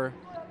Kemper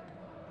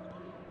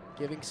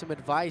giving some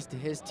advice to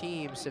his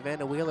team.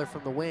 Savannah Wheeler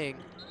from the wing.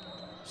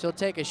 She'll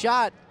take a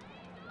shot,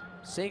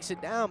 sinks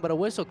it down, but a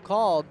whistle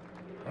called.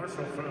 That's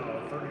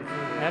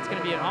going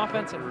to be an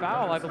offensive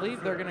foul. I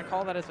believe they're going to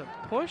call that as a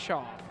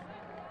push-off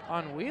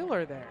on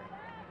Wheeler there.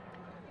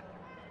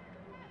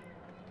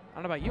 I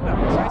don't know about you,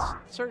 Alex. I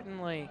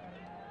certainly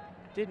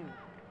didn't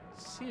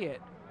see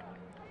it.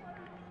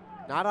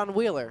 Not on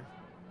Wheeler.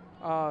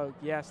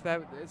 Yes,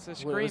 it's a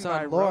screen It was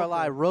by on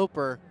Lorelei Roper.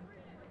 Roper.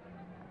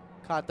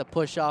 Caught the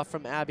push off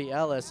from Abby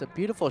Ellis. A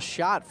beautiful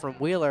shot from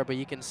Wheeler, but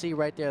you can see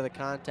right there the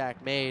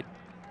contact made.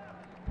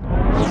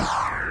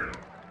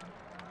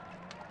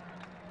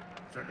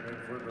 Checking in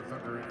for the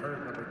Thundering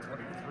Herd, number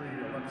 23,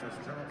 Alexis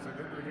Johnson.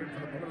 Into the game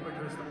for the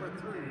Boilermakers, number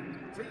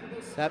 3,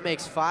 Jane. That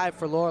makes 5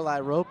 for Lorelei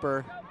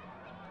Roper.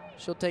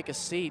 She'll take a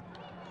seat.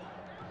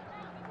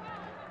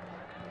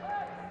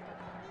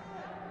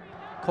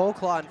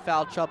 Coleclaw in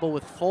foul trouble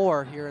with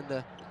 4 here in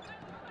the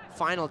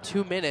final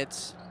 2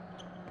 minutes.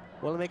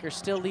 Boilermakers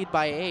still lead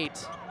by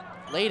 8.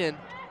 Layden.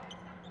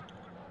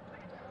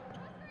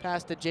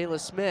 Pass to Jayla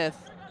Smith.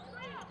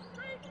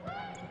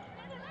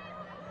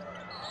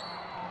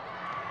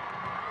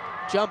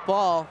 Jump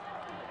ball.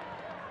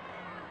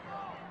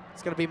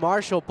 It's going to be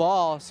Marshall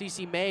ball.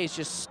 CeCe Mays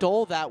just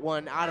stole that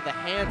one out of the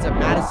hands of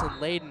Madison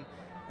Layden,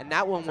 and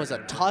that one was a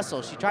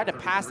tussle. She tried to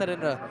pass that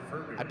into,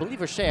 I believe,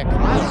 Shaya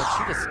Kyle,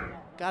 and she just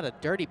got a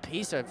dirty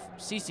piece of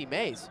CeCe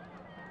Mays.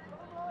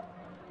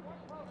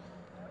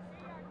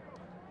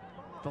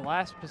 The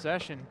last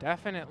possession,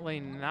 definitely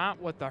not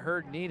what the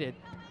Herd needed.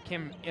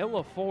 Can ill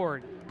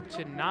afford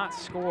to not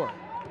score.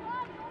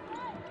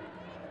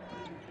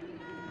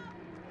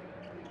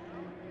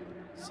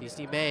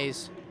 CeCe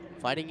Mays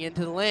fighting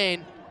into the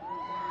lane.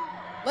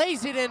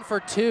 Lays it in for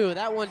 2.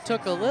 That one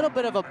took a little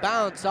bit of a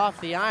bounce off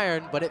the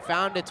iron, but it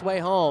found its way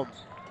home.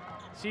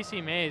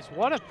 CeCe Mays,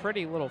 what a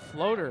pretty little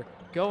floater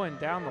going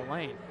down the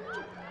lane.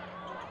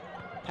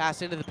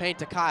 Pass into the paint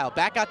to Kyle.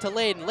 Back out to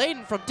Layden.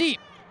 Layden from deep.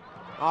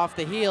 Off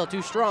the heel,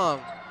 too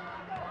strong.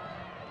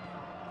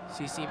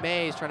 CeCe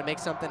Mays trying to make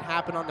something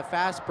happen on the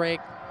fast break.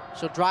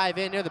 She'll drive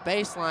in near the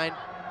baseline.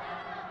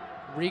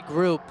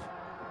 Regroup.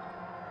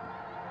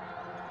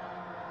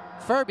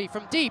 Furby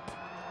from deep.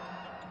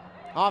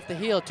 Off the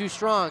heel, too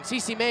strong.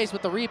 CeCe Mays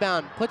with the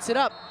rebound. Puts it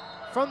up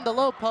from the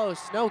low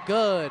post. No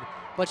good.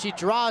 But she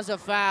draws a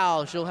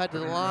foul. She'll head to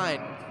the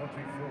line.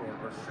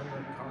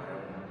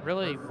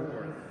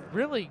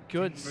 Really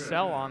good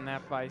sell on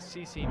that by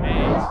CeCe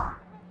Mays.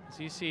 As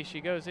you see,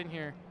 she goes in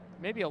here,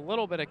 maybe a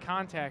little bit of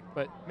contact,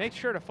 but make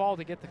sure to fall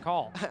to get the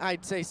call.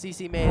 I'd say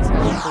CeCe Mays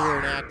has a career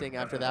in acting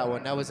after that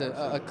one. That was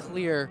a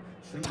clear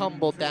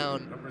tumble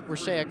down where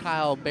Shaya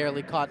Kyle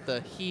barely caught the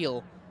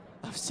heel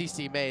of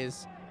CeCe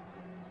Mays.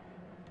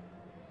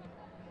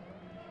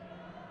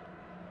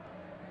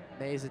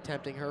 Mays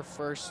attempting her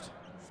first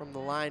from the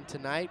line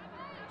tonight.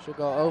 She'll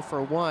go 0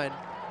 for 1.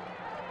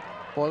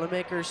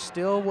 Boilermakers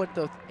still with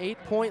the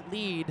 8-point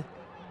lead,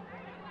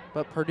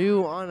 but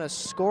Purdue on a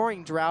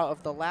scoring drought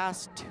of the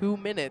last 2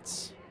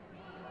 minutes.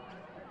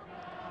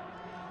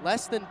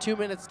 Less than 2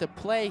 minutes to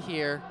play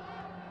here.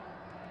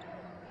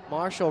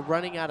 Marshall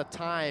running out of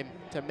time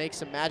to make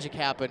some magic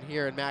happen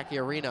here in Mackey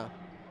Arena.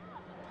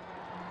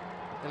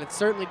 And it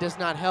certainly does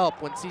not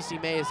help when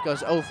CeCe Mays goes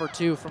 0 for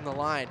 2 from the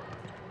line.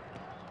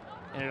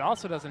 And it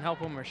also doesn't help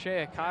when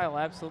Shaya Kyle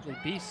absolutely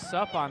beasts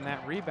up on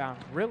that rebound.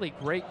 Really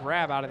great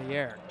grab out of the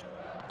air.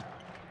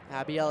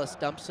 Abby Ellis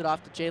dumps it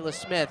off to Jayla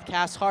Smith.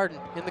 Cass Harden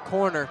in the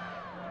corner.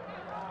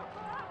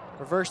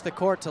 Reverse the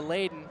court to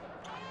Layden.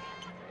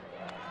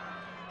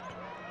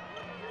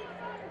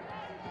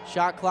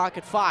 Shot clock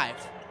at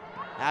 5.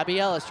 Abby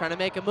Ellis trying to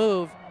make a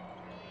move.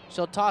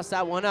 She'll toss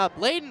that one up.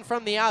 Layden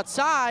from the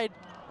outside,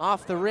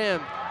 off the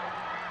rim.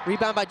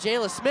 Rebound by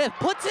Jayla Smith.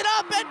 Puts it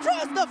up and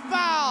draws the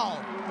foul.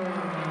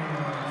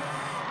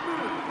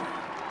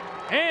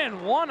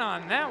 And 1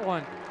 on that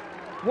one.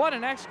 What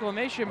an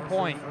exclamation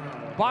point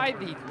by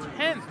the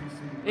 10th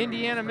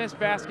Indiana Miss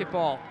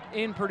basketball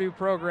in Purdue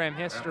program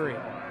history.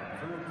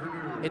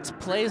 It's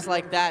plays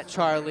like that,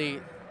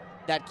 Charlie,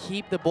 that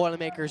keep the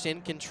Boilermakers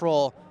in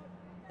control.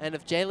 And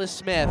if Jayla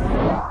Smith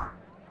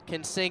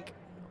can sink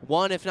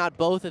one, if not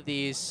both of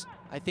these,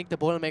 I think the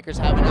Boilermakers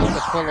have enough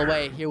to pull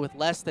away here with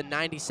less than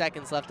 90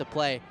 seconds left to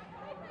play.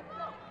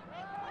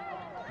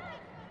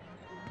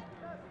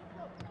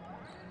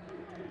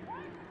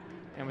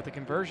 And with the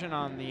conversion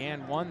on the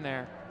and 1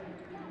 there,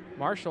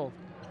 Marshall.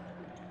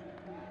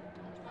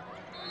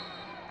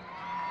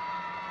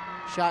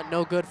 Shot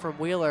no good from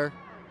Wheeler.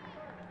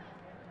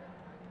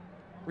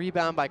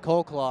 Rebound by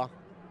Colclaw.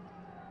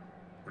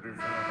 Purdue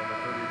foul number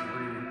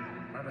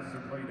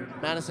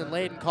 33, Madison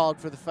Layden called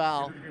for the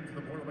foul. Into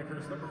the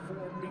Boilermakers, number 4,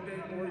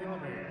 Mide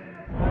Oriami.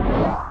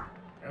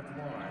 At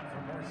the line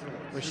for Marshall.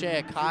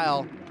 Shaya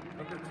Kyle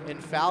in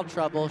foul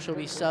trouble. She'll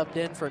be subbed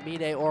in for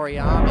Mide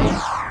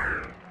Oriami.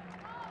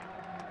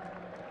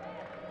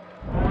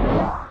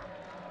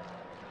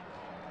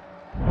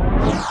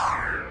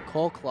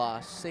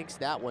 Colclaw sinks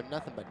that one,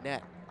 nothing but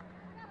net.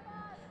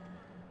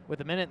 With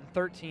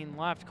 1:13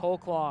 left,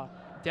 Colclaw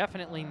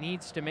definitely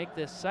needs to make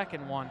this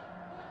second one,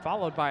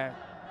 followed by a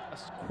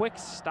quick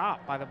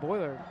stop by the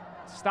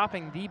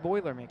stopping the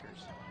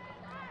Boilermakers.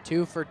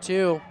 2 for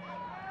 2.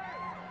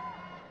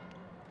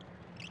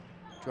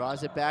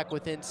 Draws it back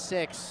within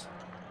 6.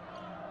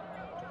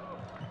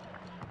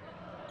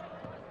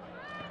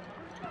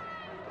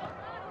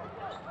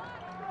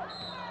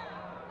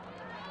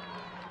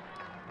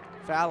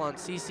 Foul on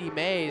CC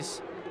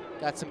Mays.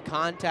 Got some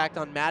contact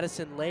on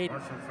Madison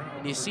Layden.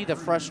 And you see the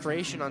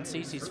frustration on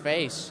CC's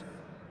face.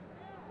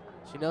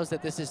 She knows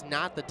that this is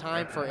not the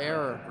time for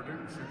error.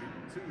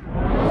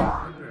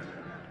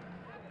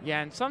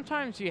 Yeah, and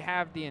sometimes you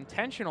have the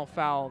intentional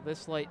foul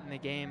this late in the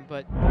game,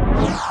 but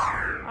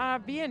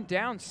being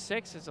down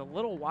 6 is a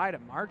little wide a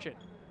margin.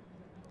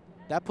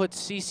 That puts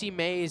CC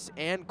Mays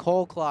and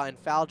Colclaw in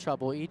foul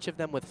trouble, each of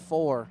them with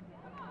 4.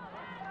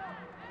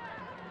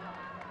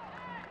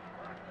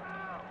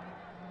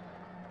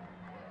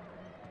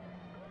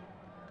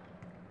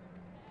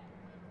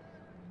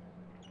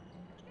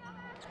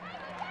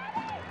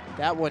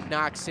 That one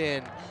knocks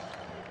in.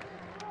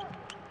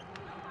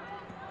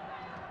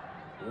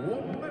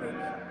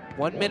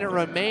 1 minute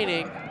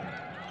remaining.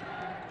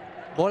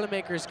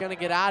 Boilermakers gonna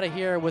get out of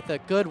here with a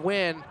good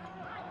win.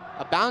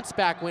 A bounce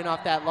back win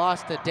off that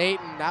loss to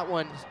Dayton. That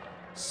one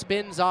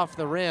spins off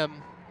the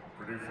rim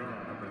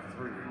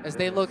as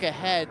they look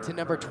ahead to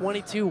number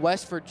 22,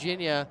 West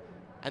Virginia.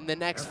 And the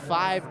next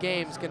 5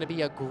 games gonna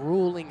be a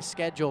grueling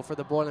schedule for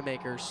the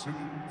Boilermakers.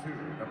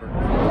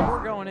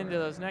 Before going into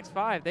those next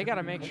 5, they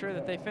gotta make sure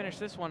that they finish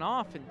this one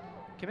off, and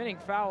committing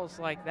fouls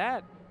like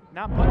that,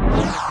 not putting them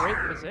in a great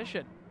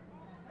position.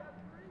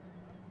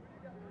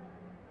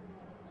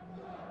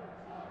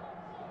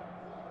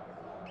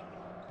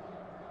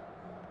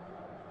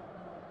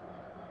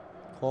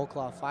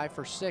 Colclaw 5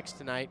 for 6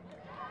 tonight.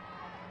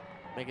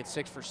 Make it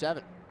 6 for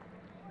 7.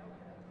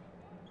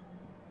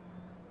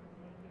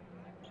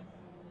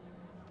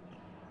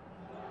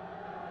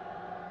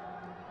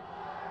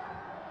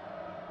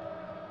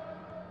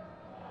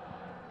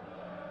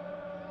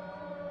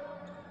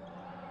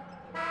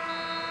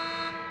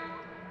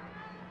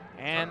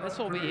 And this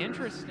will be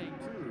interesting.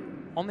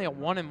 Only a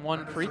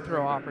 1-and-1 free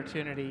throw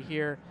opportunity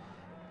here,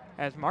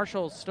 as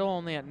Marshall's still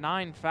only at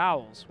 9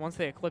 fouls. Once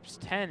they eclipse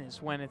 10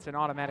 is when it's an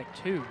automatic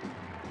 2.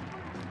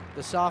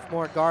 The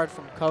sophomore guard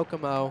from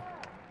Kokomo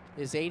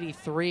is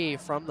 83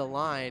 from the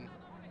line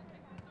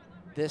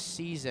this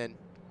season.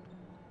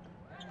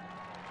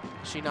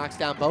 She knocks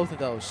down both of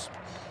those.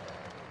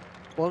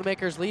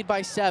 Boilermakers lead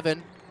by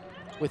 7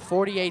 with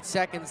 48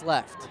 seconds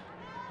left.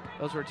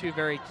 Those were 2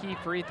 very key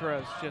free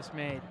throws just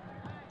made.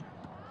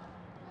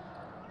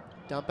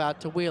 Dump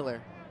out to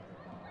Wheeler.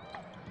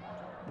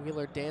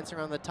 Wheeler dancing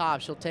around the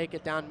top. She'll take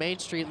it down Main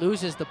Street,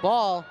 loses the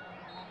ball.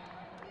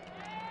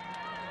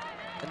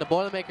 And the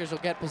Boilermakers will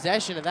get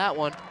possession of that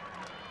one.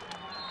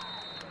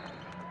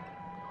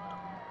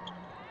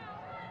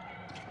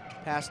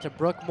 Pass to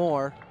Brooke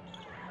Moore.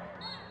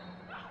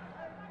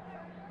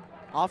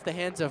 Off the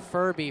hands of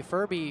Furby.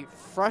 Furby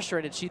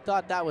frustrated. She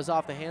thought that was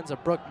off the hands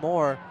of Brooke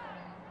Moore,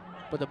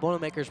 but the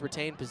Boilermakers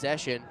retain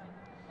possession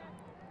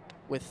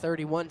with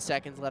 31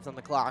 seconds left on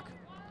the clock.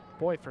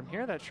 Boy, from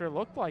here that sure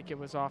looked like it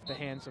was off the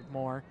hands of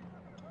Moore.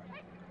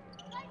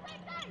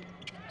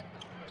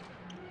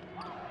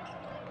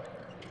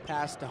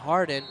 Pass to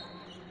Harden.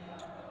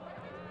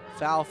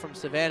 Foul from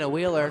Savannah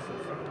Wheeler.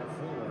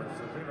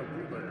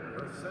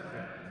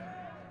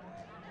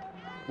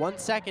 1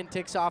 second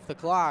ticks off the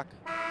clock.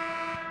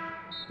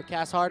 But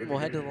Cass Harden will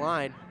head to the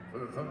line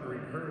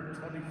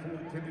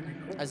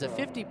as a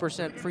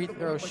 50% free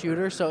throw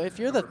shooter. So if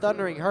you're the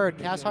Thundering Herd,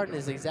 Cass Harden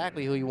is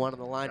exactly who you want on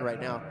the line right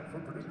now.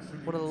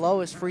 One of the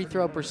lowest free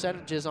throw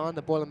percentages on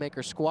the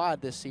Boilermaker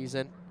squad this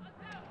season.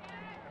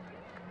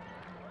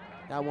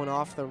 That one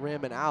off the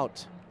rim and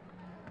out.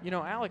 You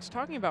know, Alex,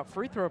 talking about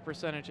free throw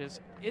percentages,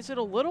 is it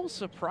a little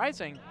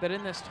surprising that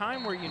in this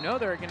time where you know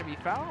there are going to be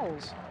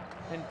fouls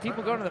and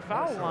people go to the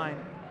foul line,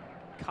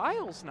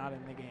 Kyle's not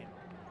in the game?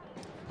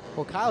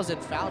 Well, Kyle's in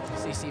foul to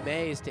CC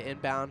Mays to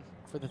inbound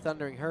for the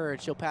Thundering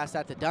Herd. She'll pass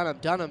that to Dunham.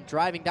 Dunham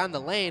driving down the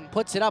lane,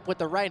 puts it up with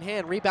the right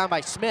hand. Rebound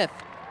by Smith.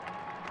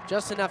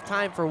 Just enough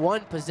time for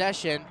one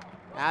possession.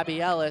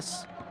 Abby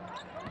Ellis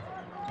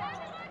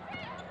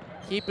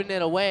keeping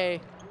it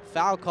away.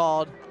 Foul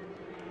called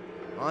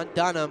on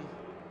Dunham.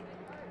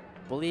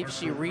 Believe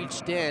she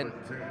reached in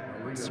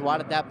and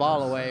swatted that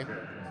ball away.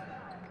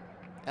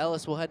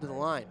 Ellis will head to the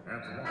line.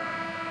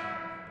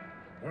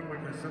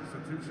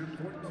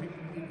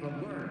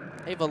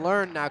 Ava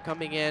Learn now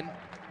coming in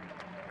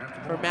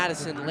for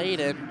Madison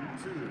Layden,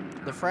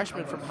 the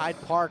freshman from Hyde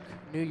Park,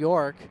 New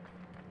York.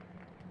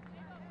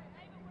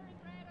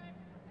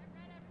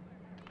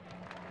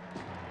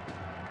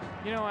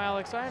 You know,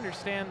 Alex, I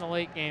understand the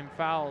late game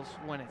fouls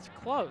when it's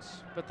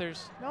close, but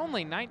there's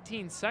only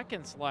 19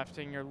 seconds left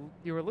and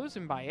you were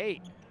losing by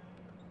 8.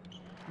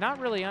 Not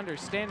really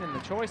understanding the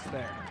choice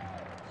there.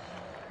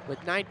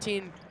 With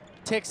 19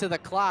 ticks of the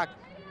clock,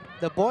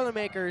 the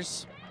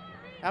Boilermakers,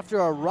 after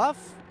a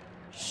rough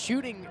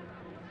shooting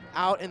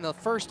out in the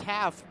first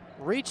half,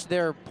 reached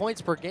their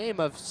points per game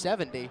of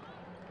 70.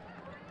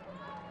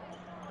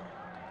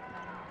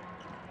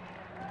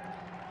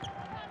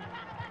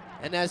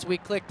 And as we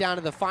click down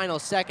to the final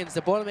seconds,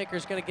 the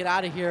Boilermakers going to get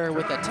out of here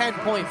with a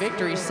 10-point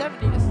victory,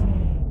 70-60.